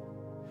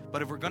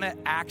 But if we're going to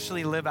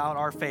actually live out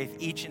our faith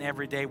each and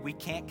every day, we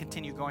can't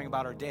continue going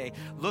about our day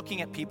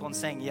looking at people and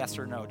saying yes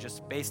or no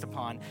just based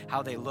upon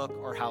how they look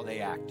or how they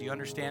act. Do you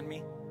understand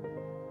me?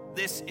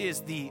 This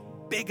is the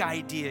big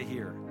idea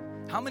here.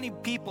 How many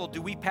people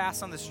do we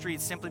pass on the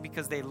street simply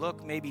because they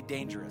look maybe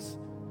dangerous?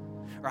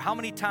 Or how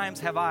many times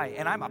have I,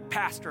 and I'm a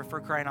pastor for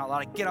crying out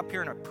loud, I get up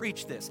here and I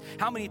preach this.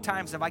 How many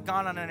times have I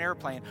gone on an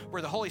airplane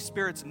where the Holy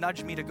Spirit's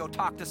nudged me to go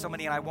talk to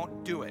somebody and I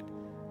won't do it?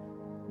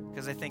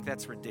 Because I think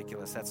that's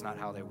ridiculous. That's not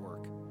how they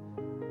work.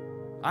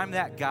 I'm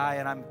that guy,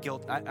 and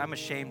I'm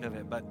ashamed of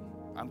it, but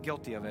I'm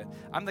guilty of it.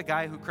 I'm the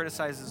guy who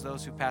criticizes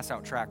those who pass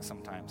out tracts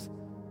sometimes.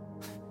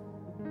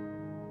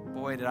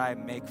 Boy, did I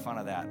make fun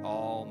of that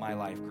all my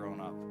life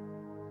growing up.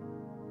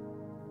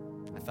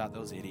 I thought,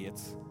 those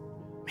idiots,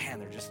 man,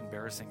 they're just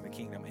embarrassing the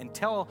kingdom.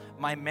 Until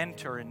my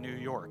mentor in New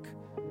York,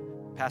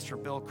 Pastor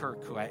Bill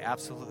Kirk, who I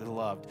absolutely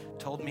loved,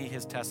 told me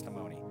his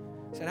testimony.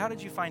 He said, how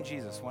did you find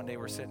Jesus? One day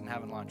we're sitting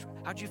having lunch.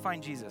 How'd you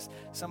find Jesus?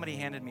 Somebody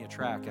handed me a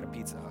tract at a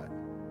Pizza Hut.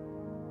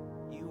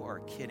 You are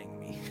kidding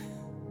me.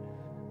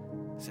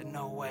 I said,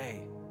 no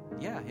way.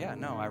 Yeah,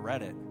 no, I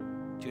read it.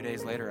 2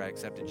 days later, I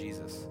accepted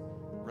Jesus.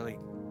 Really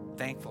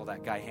thankful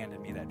that guy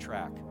handed me that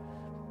tract.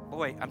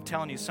 Boy, I'm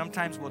telling you,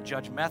 sometimes we'll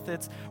judge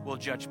methods, we'll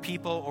judge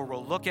people, or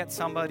we'll look at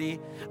somebody.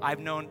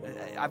 I've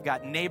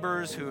got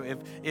neighbors who,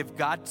 if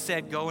God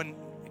said go and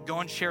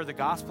share the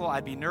gospel,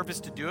 I'd be nervous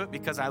to do it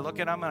because I look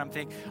at them and I'm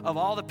thinking, of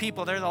all the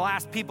people, they're the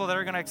last people that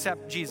are going to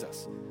accept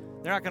Jesus.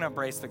 They're not going to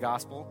embrace the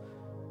gospel.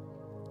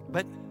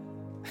 But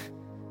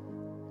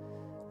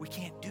we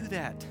can't do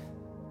that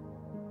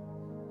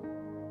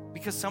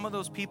because some of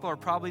those people are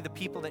probably the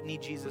people that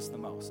need Jesus the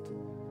most.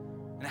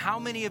 And how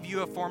many of you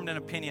have formed an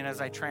opinion as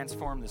I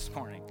transformed this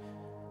morning?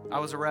 I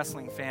was a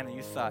wrestling fan and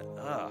you thought,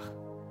 ugh.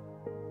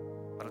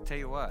 But I'll tell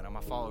you what, I'm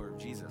a follower of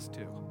Jesus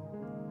too.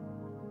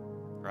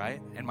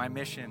 Right? And my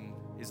mission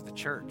is the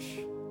church,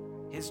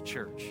 his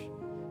church.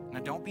 Now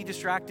don't be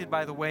distracted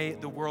by the way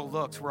the world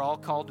looks. We're all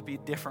called to be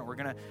different.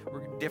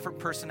 We're different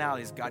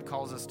personalities. God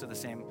calls us to the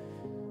same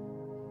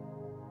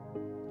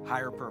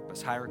higher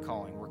purpose, higher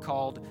calling. We're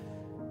called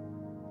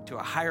to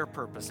a higher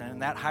purpose, and in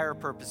that higher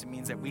purpose, it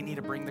means that we need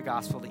to bring the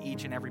gospel to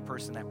each and every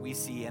person that we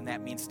see, and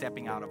that means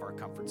stepping out of our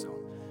comfort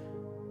zone.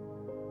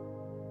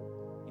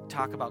 You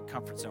talk about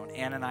comfort zone.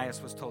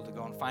 Ananias was told to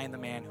go and find the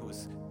man who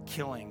was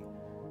killing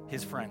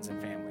his friends and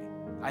family.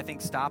 I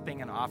think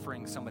stopping and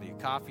offering somebody a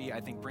coffee,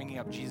 I think bringing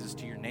up Jesus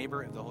to your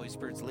neighbor, if the Holy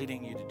Spirit's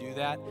leading you to do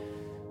that,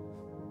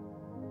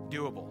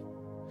 doable.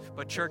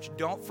 But church,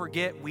 don't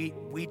forget, we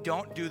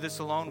don't do this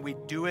alone. We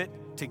do it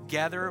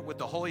together with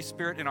the Holy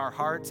Spirit in our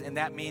hearts, and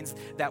that means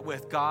that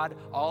with God,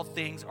 all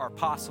things are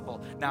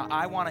possible. Now,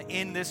 I want to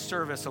end this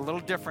service a little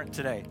different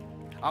today.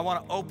 I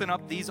want to open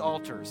up these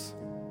altars,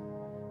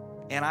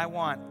 and I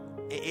want,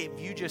 if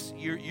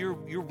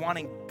you're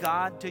wanting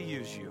God to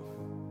use you,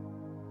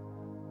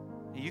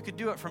 you could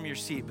do it from your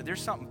seat, but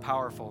there's something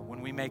powerful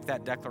when we make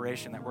that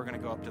declaration that we're going to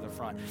go up to the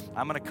front.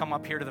 I'm going to come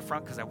up here to the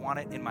front because I want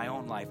it in my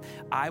own life.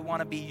 I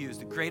want to be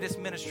used. The greatest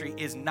ministry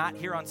is not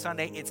here on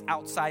Sunday. It's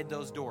outside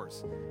those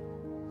doors.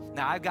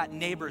 Now, I've got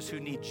neighbors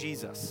who need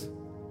Jesus,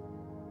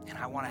 and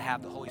I want to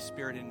have the Holy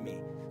Spirit in me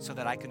so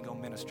that I can go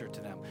minister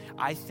to them.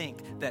 I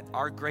think that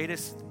our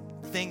greatest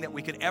thing that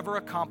we could ever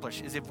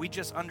accomplish is if we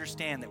just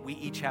understand that we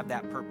each have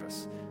that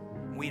purpose.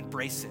 We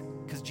embrace it.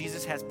 Because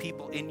Jesus has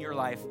people in your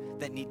life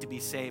that need to be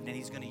saved, and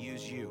he's going to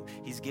use you.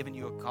 He's given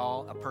you a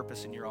call, a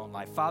purpose in your own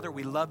life. Father,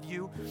 we love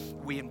you.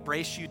 We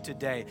embrace you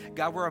today.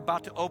 God, we're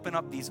about to open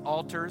up these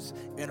altars,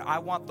 and I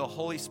want the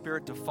Holy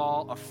Spirit to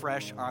fall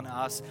afresh on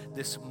us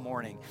this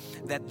morning.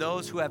 That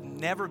those who have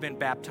never been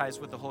baptized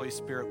with the Holy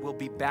Spirit will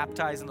be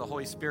baptized in the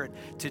Holy Spirit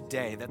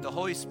today. That the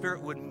Holy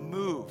Spirit would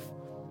move,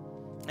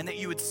 and that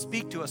you would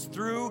speak to us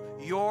through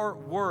your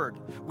word.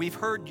 We've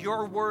heard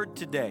your word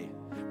today.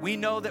 We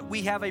know that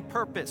we have a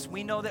purpose.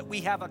 We know that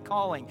we have a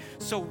calling.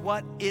 So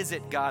what is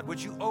it, God?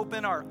 Would you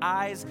open our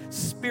eyes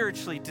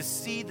spiritually to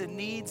see the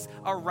needs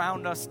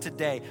around us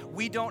today?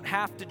 We don't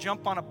have to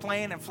jump on a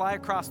plane and fly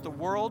across the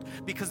world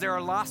because there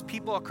are lost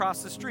people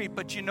across the street.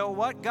 But you know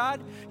what,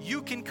 God?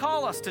 You can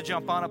call us to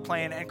jump on a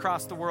plane and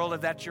cross the world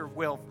if that's your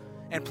will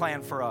and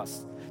plan for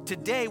us.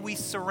 Today we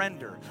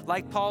surrender.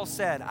 Like Paul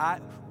said,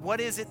 what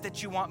is it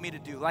that you want me to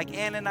do? Like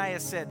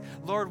Ananias said,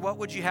 Lord, what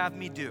would you have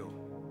me do?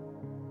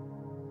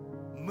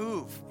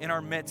 Move in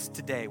our midst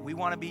today. We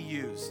want to be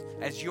used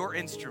as your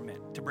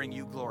instrument to bring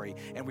you glory.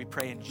 And we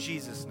pray in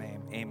Jesus'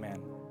 name,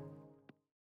 amen.